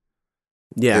 30.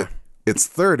 Yeah. It's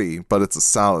 30, but it's a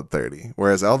solid 30.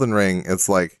 Whereas Elden Ring, it's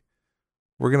like,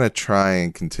 we're going to try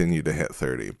and continue to hit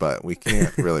 30, but we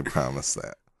can't really promise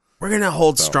that. We're going to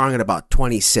hold strong at about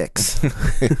 26.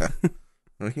 Yeah.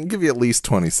 We can give you at least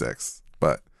 26,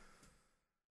 but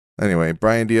anyway,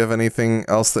 Brian, do you have anything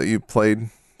else that you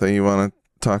played that you want to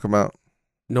talk about?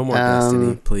 No more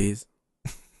Destiny, please.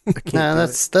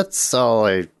 That's all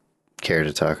I care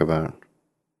to talk about.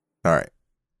 All right.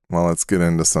 Well, let's get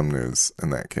into some news in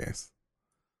that case.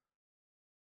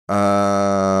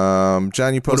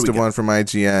 John, you posted one from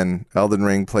IGN. Elden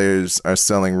Ring players are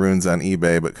selling runes on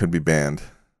eBay but could be banned.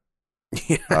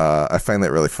 Yeah. I find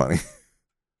that really funny.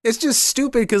 It's just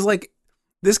stupid because, like,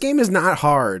 this game is not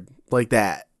hard like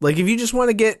that. Like, if you just want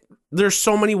to get... There's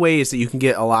so many ways that you can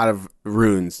get a lot of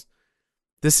runes.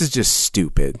 This is just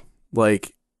stupid.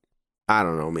 Like, I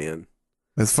don't know, man.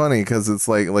 It's funny because it's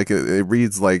like it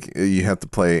reads like you have to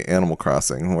play Animal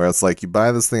Crossing, where it's like you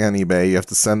buy this thing on eBay, you have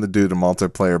to send the dude a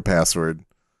multiplayer password,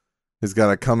 He's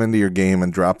got to come into your game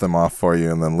and drop them off for you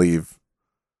and then leave.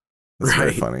 That's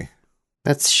very funny.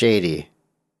 That's shady.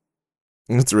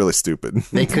 It's really stupid.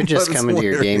 They could just come into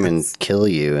your game and kill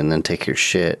you and then take your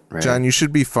shit, right? John, you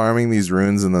should be farming these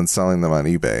runes and then selling them on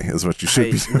eBay is what you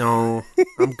should be doing. No,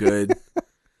 I'm good.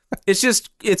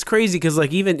 It's crazy because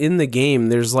like even in the game,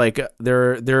 there's like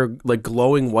they're like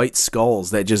glowing white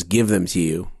skulls that just give them to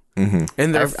you, and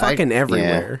they're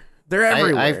everywhere. Yeah. They're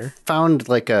everywhere. I found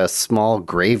like a small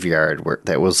graveyard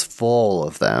that was full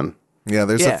of them. Yeah,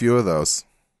 there's a few of those,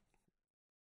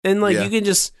 and like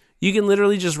you can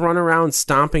literally just run around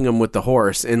stomping them with the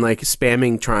horse and like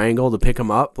spamming triangle to pick them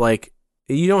up. Like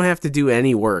you don't have to do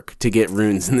any work to get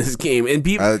runes in this game, and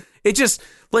people, it just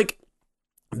like.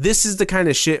 This is the kind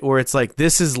of shit where it's like,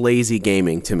 this is lazy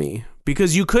gaming to me.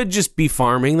 Because you could just be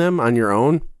farming them on your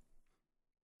own,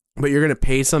 but you're going to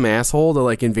pay some asshole to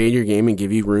like invade your game and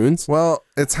give you runes? Well,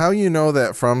 it's how you know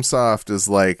that FromSoft is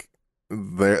like,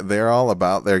 they're all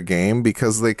about their game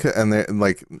because they could, and they're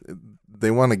like, they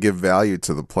want to give value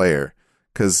to the player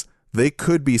because they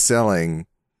could be selling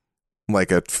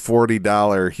like a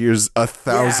 $40 here's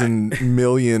 1,000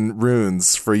 million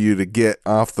runes for you to get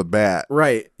off the bat,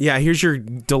 right? Yeah, here's your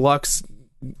deluxe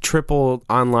triple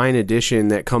online edition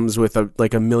that comes with a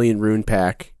 1,000,000 rune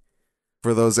pack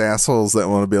for those assholes that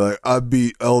want to be like, I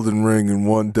beat Elden Ring in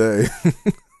one day.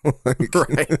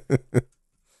 Right.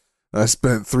 I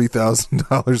spent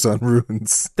 $3,000 on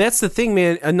runes. That's the thing,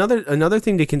 man. Another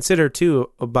thing to consider too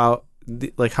about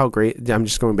like how great, I'm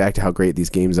just going back to how great these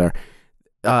games are.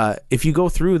 If you go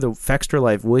through the Fextra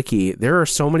Life wiki, there are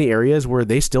so many areas where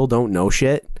they still don't know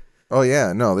shit. Oh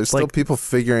yeah, no, there's still people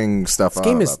figuring stuff out.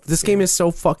 This game is so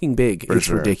fucking big. It's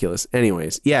ridiculous.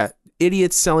 Anyways, yeah,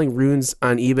 idiots selling runes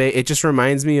on eBay. It just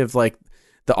reminds me of like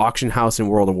the auction house in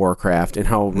World of Warcraft and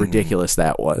how ridiculous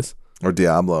that was. Or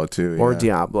Diablo too. Or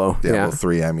Diablo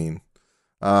 3. I mean,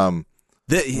 one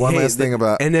last thing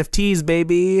about NFTs,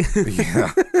 baby.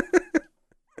 Yeah.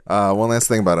 One last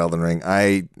thing about Elden Ring.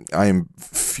 I am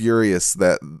furious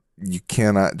that you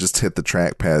cannot just hit the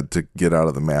trackpad to get out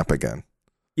of the map again.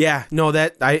 Yeah, no,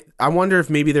 that I wonder if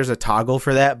maybe there's a toggle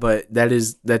for that, but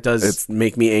that does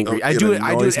make me angry. I do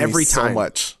it every time. So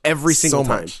much. Every single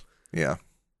time. Much. Yeah.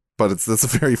 But that's a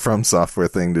very From Software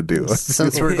thing to do.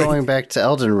 Since we're going back to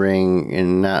Elden Ring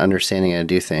and not understanding how to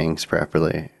do things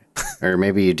properly. Or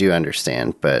maybe you do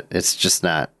understand, but it's just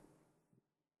not.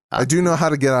 I do know how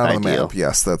to get out of the map.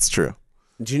 Yes, that's true.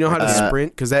 Do you know how to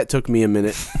sprint? Because that took me a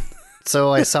minute.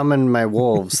 So I summoned my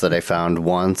wolves that I found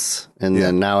once, and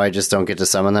then now I just don't get to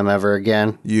summon them ever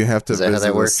again. You have to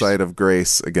visit the Site of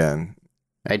Grace again.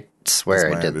 I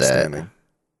swear I did that.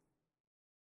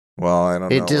 Well, I don't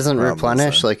know. It doesn't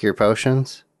replenish like your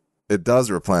potions? It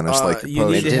does replenish like your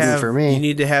potions. It didn't for me. You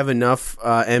need to have enough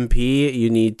MP. You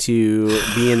need to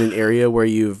be in an area where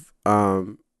you've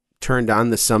turned on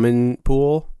the summon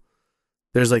pool.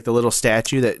 There's like the little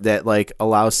statue that like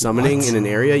allows summoning in an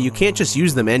area. You can't just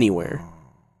use them anywhere.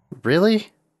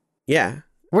 Really? Yeah.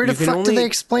 Where the fuck do they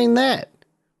explain that?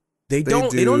 They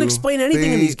don't. They don't explain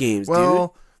anything in these games, dude.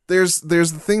 There's the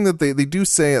thing that they do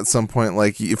say at some point,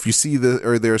 like if you see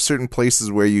there are certain places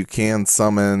where you can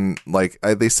summon, like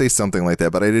they say something like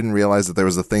that, but I didn't realize that there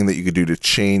was a thing that you could do to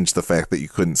change the fact that you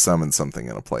couldn't summon something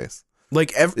in a place.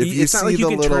 Like it's not like you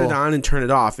can turn it on and turn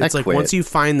it off. It's like once you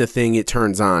find the thing, it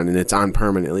turns on and it's on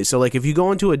permanently. So like if you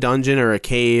go into a dungeon or a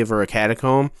cave or a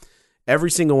catacomb,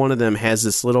 every single one of them has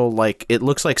this little, like, it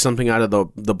looks like something out of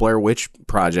the Blair Witch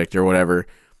Project or whatever.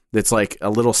 That's like a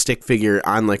little stick figure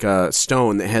on like a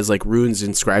stone that has like runes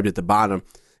inscribed at the bottom,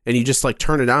 and you just like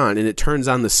turn it on and it turns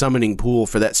on the summoning pool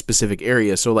for that specific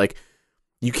area. So like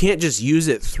you can't just use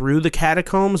it through the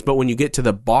catacombs, but when you get to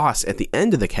the boss at the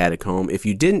end of the catacomb, if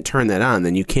you didn't turn that on,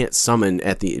 then you can't summon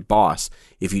at the boss.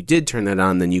 If you did turn that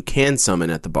on, then you can summon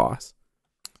at the boss.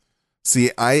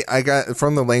 See, I got,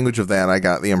 from the language of that, I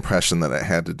got the impression that it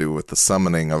had to do with the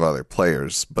summoning of other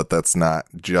players, but that's not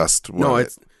just what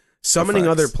it's summoning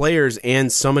other players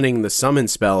and summoning the summon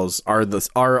spells are of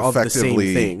the same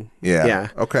thing. Yeah.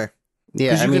 Okay.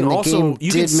 Yeah, I mean, the game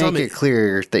did make it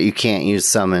clear that you can't use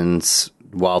summons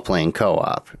while playing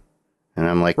co-op. And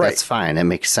I'm like, that's fine. It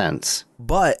makes sense.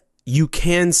 But you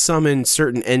can summon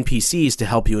certain NPCs to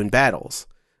help you in battles.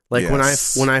 Like when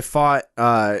I fought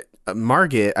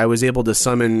Margit, I was able to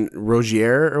summon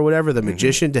Rogier or whatever, the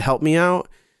magician, to help me out.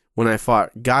 When I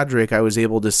fought Godric, I was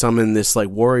able to summon this like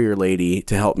warrior lady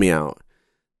to help me out.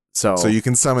 So you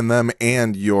can summon them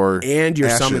and your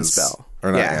ashes, summon spell.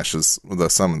 Or not ashes, the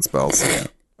summon spells. Yeah.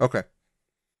 Okay.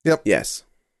 Yep. Yes.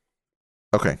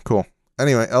 Okay, cool.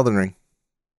 Anyway, Elden Ring.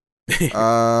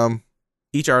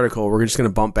 Each article, we're just going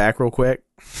to bump back real quick.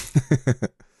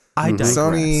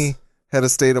 Sony had a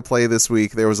state of play this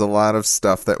week. There was a lot of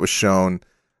stuff that was shown.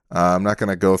 I'm not going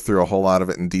to go through a whole lot of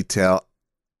it in detail.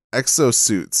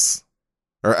 Exosuits,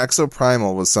 or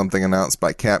Exoprimal, was something announced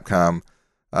by Capcom,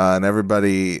 and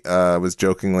everybody was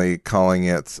jokingly calling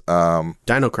it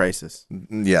Dino Crisis.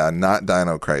 Yeah, not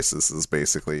Dino Crisis is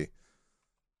basically.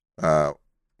 Okay,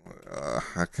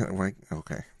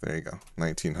 there you go.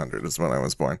 1900 is when I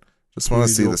was born. Just want to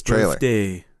see this trailer.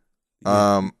 Birthday.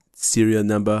 Serial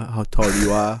number, how tall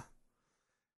you are.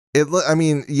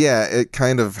 It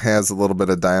kind of has a little bit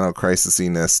of Dino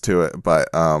Crisis-iness to it, but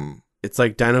it's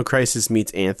like Dino Crisis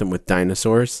meets Anthem with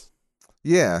dinosaurs.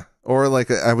 Yeah, or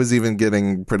like I was even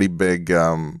getting pretty big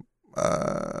Outriders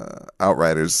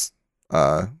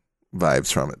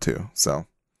vibes from it too. So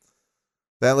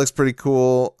that looks pretty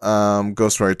cool.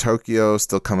 Ghostwire Tokyo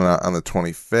still coming out on the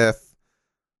 25th.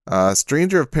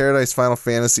 Stranger of Paradise Final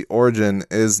Fantasy Origin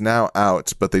is now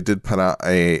out, but they did put out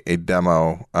a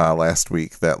demo last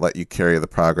week that let you carry the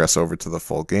progress over to the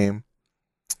full game.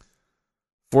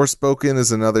 Forspoken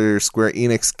is another Square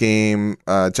Enix game.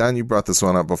 John, you brought this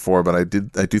one up before, but I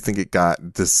do think it got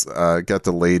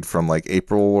delayed from like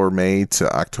April or May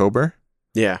to October.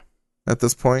 Yeah. At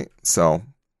this point, so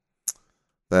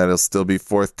that'll still be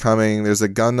forthcoming. There's a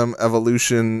Gundam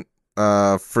Evolution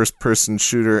first-person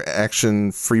shooter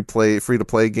action free to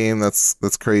play game. That's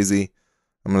crazy.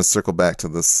 I'm going to circle back to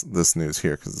this news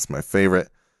here because it's my favorite.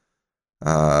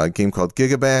 A game called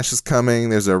Gigabash is coming.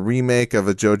 There's a remake of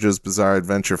a JoJo's Bizarre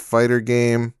Adventure fighter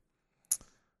game.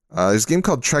 There's a game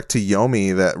called Trek to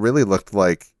Yomi that really looked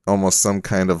like almost some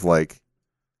kind of like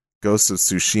Ghost of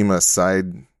Tsushima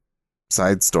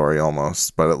side story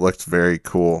almost, but it looked very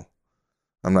cool.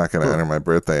 I'm not going to enter my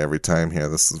birthday every time here.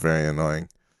 This is very annoying.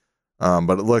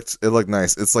 But it looked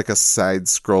nice. It's like a side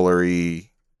scrollery,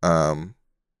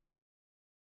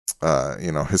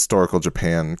 historical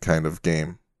Japan kind of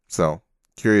game. So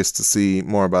curious to see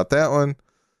more about that one.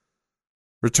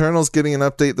 Returnal's getting an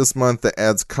update this month that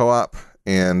adds co-op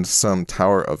and some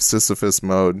Tower of Sisyphus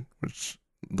mode, which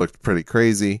looked pretty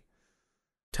crazy.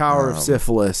 Tower of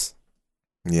Syphilis.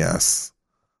 Yes.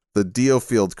 The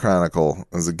Diofield Chronicle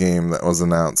is a game that was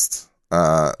announced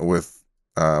with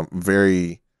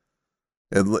very...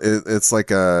 It's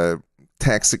like a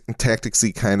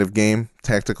tacticsy kind of game,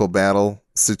 tactical battle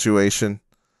situation.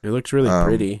 It looks really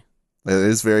pretty. It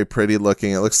is very pretty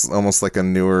looking. It looks almost like a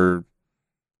newer,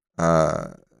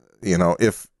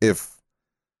 if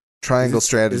Triangle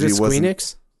Strategy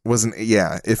wasn't,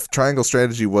 if Triangle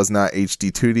Strategy was not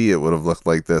HD 2D, it would have looked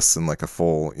like this in like a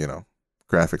full,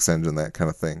 graphics engine, that kind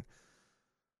of thing.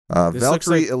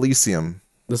 Valkyrie Elysium.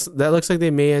 That looks like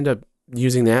they may end up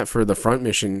using that for the Front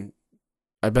Mission.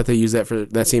 I bet they use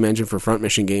that same engine for Front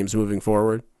Mission games moving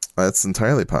forward. That's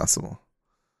entirely possible.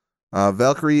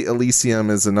 Valkyrie Elysium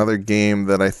is another game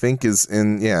that I think is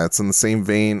it's in the same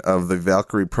vein of the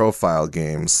Valkyrie Profile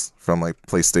games from like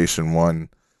PlayStation 1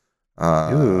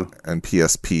 and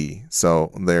PSP.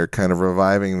 So they're kind of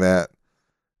reviving that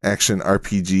action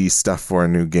RPG stuff for a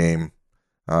new game.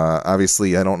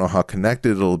 Obviously, I don't know how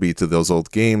connected it'll be to those old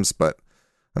games, but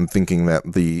I'm thinking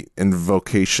that the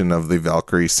invocation of the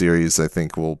Valkyrie series, I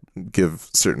think, will give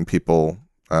certain people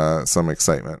some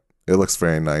excitement. It looks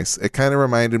very nice. It kind of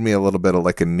reminded me a little bit of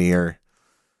like a Nier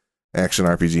action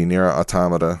RPG, Nier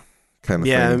Automata kind of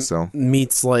thing. So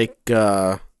meets like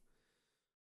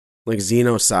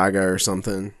Xenosaga or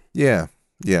something. Yeah.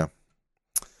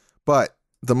 But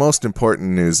the most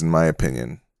important news, in my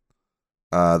opinion,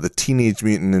 the Teenage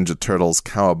Mutant Ninja Turtles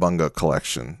Cowabunga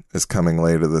Collection is coming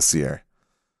later this year.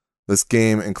 This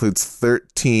game includes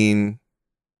 13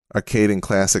 arcade and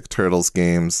classic Turtles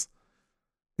games,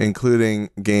 including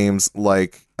games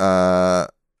like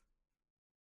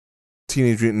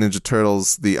Teenage Mutant Ninja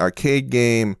Turtles, the arcade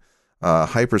game,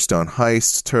 Hyperstone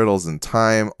Heist, Turtles in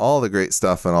Time, all the great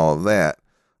stuff and all of that,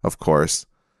 of course.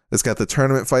 It's got the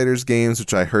Tournament Fighters games,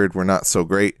 which I heard were not so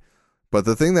great. But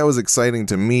the thing that was exciting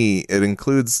to me, it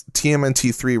includes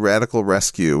TMNT 3 Radical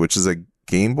Rescue, which is a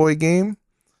Game Boy game,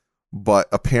 but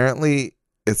apparently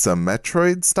it's a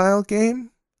Metroid-style game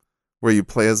where you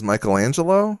play as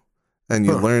Michelangelo and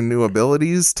you learn new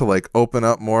abilities to like open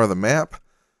up more of the map.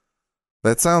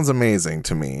 That sounds amazing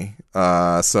to me.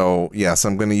 So yes,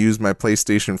 I'm going to use my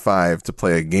PlayStation 5 to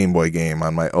play a Game Boy game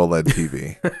on my OLED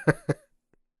TV.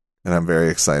 And I'm very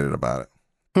excited about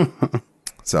it.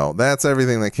 So that's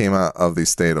everything that came out of the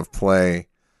State of Play.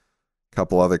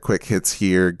 Couple other quick hits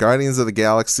here. Guardians of the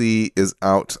Galaxy is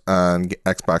out on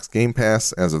Xbox Game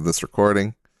Pass as of this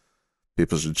recording.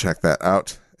 People should check that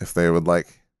out if they would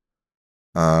like.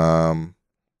 And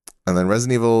then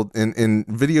Resident Evil in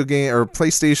video game or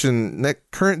PlayStation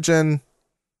current gen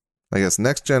I guess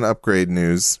next gen upgrade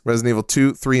news. Resident Evil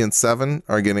 2, 3, and 7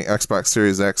 are getting Xbox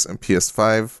Series X and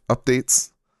PS5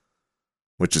 updates,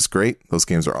 which is great. Those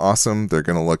games are awesome. They're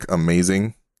going to look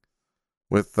amazing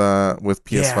with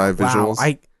PS5 visuals.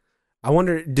 Wow. I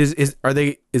wonder, is it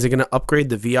going to upgrade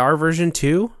the VR version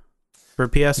too for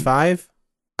PS5?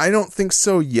 I don't think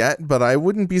so yet, but I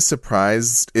wouldn't be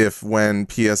surprised if when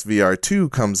PSVR 2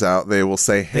 comes out, they will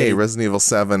say, hey, Resident Evil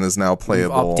 7 is now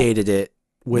playable. We've updated it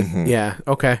with, yeah,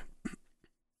 okay.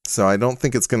 So I don't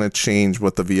think it's going to change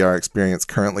what the VR experience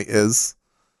currently is,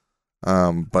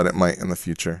 but it might in the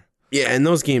future. Yeah, and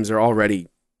those games are already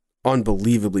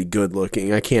unbelievably good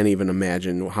looking. I can't even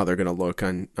imagine how they're going to look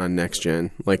on next gen.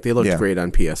 Like, they looked great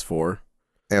on PS4.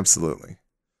 Absolutely.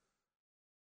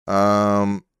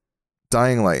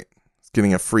 Dying Light is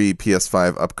getting a free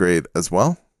PS5 upgrade as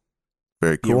well.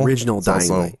 Very cool. The original Dying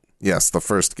Light. Yes, the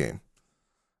first game.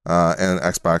 And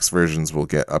Xbox versions will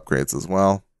get upgrades as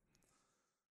well.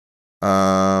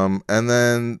 And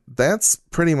then that's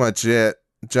pretty much it.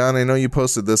 John, I know you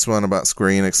posted this one about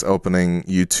Square Enix opening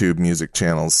YouTube music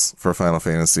channels for Final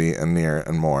Fantasy and Nier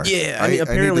and more. Yeah, I mean,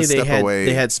 apparently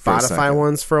they had Spotify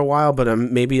ones for a while, but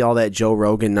maybe all that Joe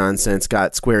Rogan nonsense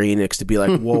got Square Enix to be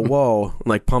like, whoa,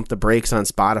 like pump the brakes on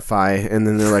Spotify, and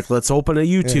then they're like, let's open a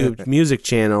YouTube music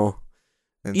channel.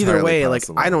 Either way,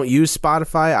 possible. Like, I don't use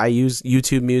Spotify, I use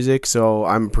YouTube Music, so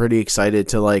I'm pretty excited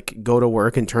to like go to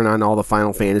work and turn on all the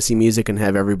Final Fantasy music and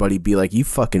have everybody be like, you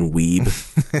fucking weeb.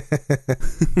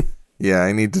 Yeah,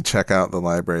 I need to check out the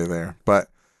library there.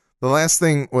 But the last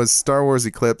thing was Star Wars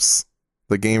Eclipse,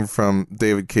 the game from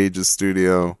David Cage's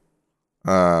studio,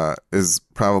 is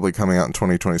probably coming out in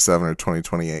 2027 or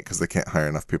 2028 because they can't hire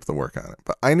enough people to work on it.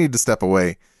 But I need to step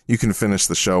away. You can finish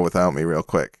the show without me real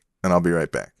quick, and I'll be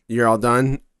right back. You're all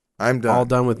done? I'm done. All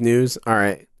done with news? All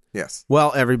right. Yes.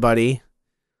 Well, everybody,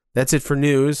 that's it for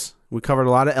news. We covered a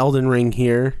lot of Elden Ring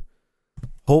here.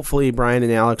 Hopefully, Brian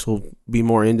and Alex will be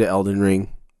more into Elden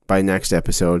Ring by next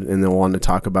episode, and they'll want to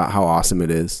talk about how awesome it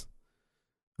is.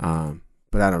 But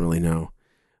I don't really know.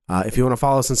 If you want to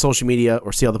follow us on social media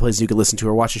or see all the places you can listen to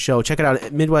or watch the show, check it out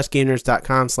at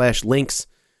MidwestGameNerds.com/links.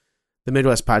 The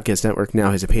Midwest Podcast Network now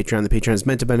has a Patreon. The Patreon is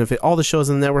meant to benefit all the shows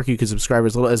on the network. You can subscribe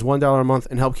as little as $1 a month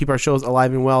and help keep our shows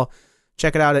alive and well.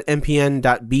 Check it out at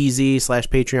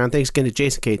mpn.bz/Patreon. Thanks again to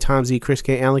Jason K, Tom Z, Chris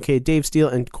K, Alan K, Dave Steele,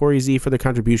 and Corey Z for their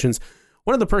contributions.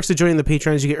 One of the perks of joining the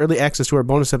Patreon is you get early access to our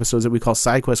bonus episodes that we call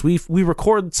Side Quests. We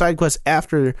record Side Quests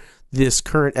after this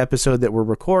current episode that we're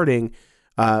recording.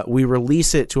 We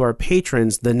release it to our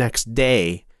patrons the next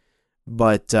day.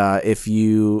 But if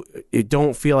you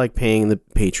don't feel like paying the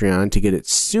Patreon to get it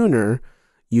sooner,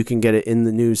 you can get it in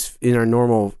the news in our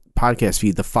normal podcast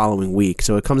feed the following week.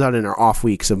 So it comes out in our off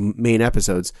weeks of main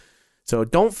episodes. So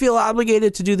don't feel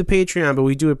obligated to do the Patreon, but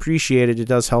we do appreciate it. It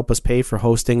does help us pay for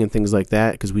hosting and things like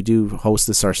that because we do host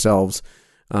this ourselves.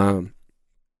 And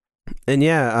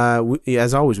yeah,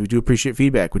 as always, we do appreciate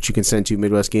feedback, which you can send to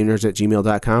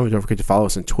MidwestGameNerds@gmail.com. Don't forget to follow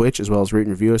us on Twitch as well as rate and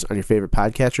review us on your favorite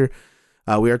podcatcher.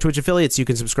 We are Twitch affiliates. You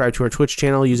can subscribe to our Twitch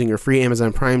channel using your free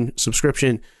Amazon Prime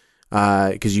subscription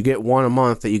because you get one a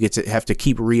month that you get to have to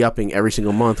keep re-upping every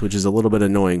single month, which is a little bit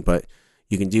annoying, but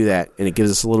you can do that, and it gives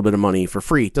us a little bit of money for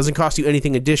free. It doesn't cost you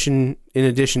anything in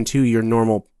addition to your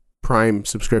normal Prime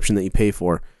subscription that you pay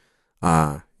for.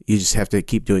 You just have to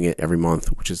keep doing it every month,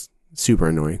 which is super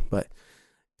annoying. But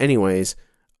anyways,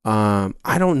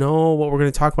 I don't know what we're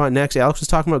going to talk about next. Alex was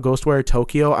talking about Ghostwire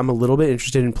Tokyo. I'm a little bit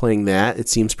interested in playing that. It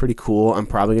seems pretty cool. I'm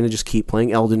probably going to just keep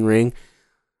playing Elden Ring.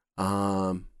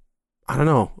 I don't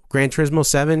know. Gran Turismo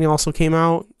 7 also came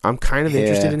out. I'm kind of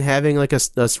interested in having like a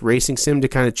racing sim to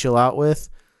kind of chill out with.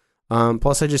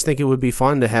 Plus, I just think it would be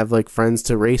fun to have like friends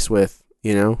to race with.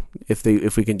 You know,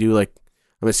 if we can do like,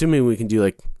 I'm assuming we can do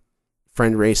like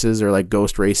friend races or like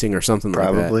ghost racing or something like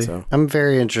that. Probably. So. I'm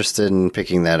very interested in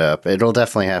picking that up. It'll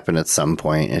definitely happen at some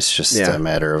point. It's just a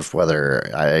matter of whether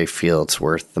I feel it's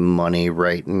worth the money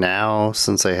right now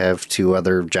since I have 2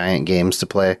 other giant games to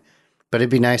play. But it'd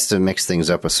be nice to mix things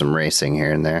up with some racing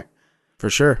here and there. For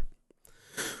sure.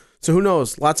 So who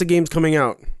knows? Lots of games coming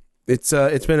out. It's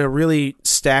been a really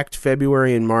stacked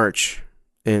February and March.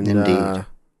 And indeed.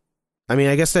 I mean,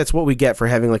 I guess that's what we get for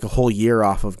having like a whole year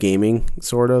off of gaming,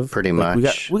 sort of. Pretty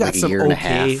much. We got like some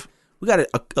okay. We got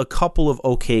a couple of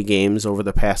okay games over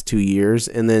the past 2 years,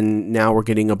 and then now we're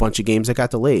getting a bunch of games that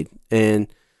got delayed, and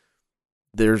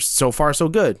they're so far so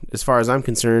good as far as I'm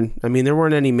concerned. I mean, there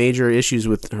weren't any major issues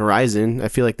with Horizon. I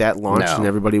feel like that launched and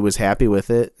everybody was happy with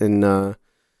it, and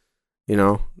you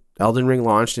know, Elden Ring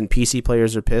launched and PC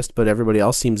players are pissed, but everybody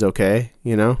else seems okay.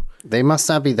 You know. They must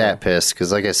not be that pissed,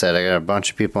 because like I said, I got a bunch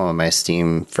of people on my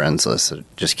Steam friends list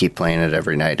that just keep playing it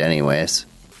every night anyways.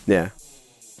 Yeah.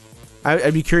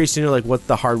 I'd be curious to know like what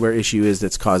the hardware issue is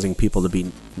that's causing people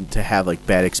to have like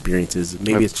bad experiences.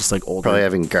 Maybe it's just like older. Probably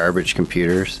having garbage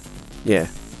computers. Yeah.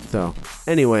 So,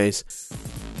 anyways,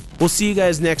 we'll see you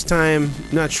guys next time.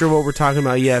 Not sure what we're talking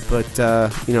about yet, but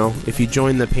if you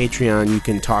join the Patreon, you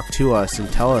can talk to us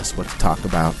and tell us what to talk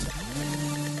about.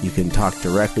 You can talk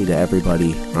directly to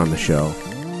everybody on the show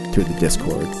through the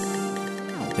Discord.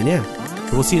 And yeah,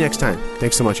 so we'll see you next time.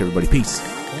 Thanks so much, everybody. Peace.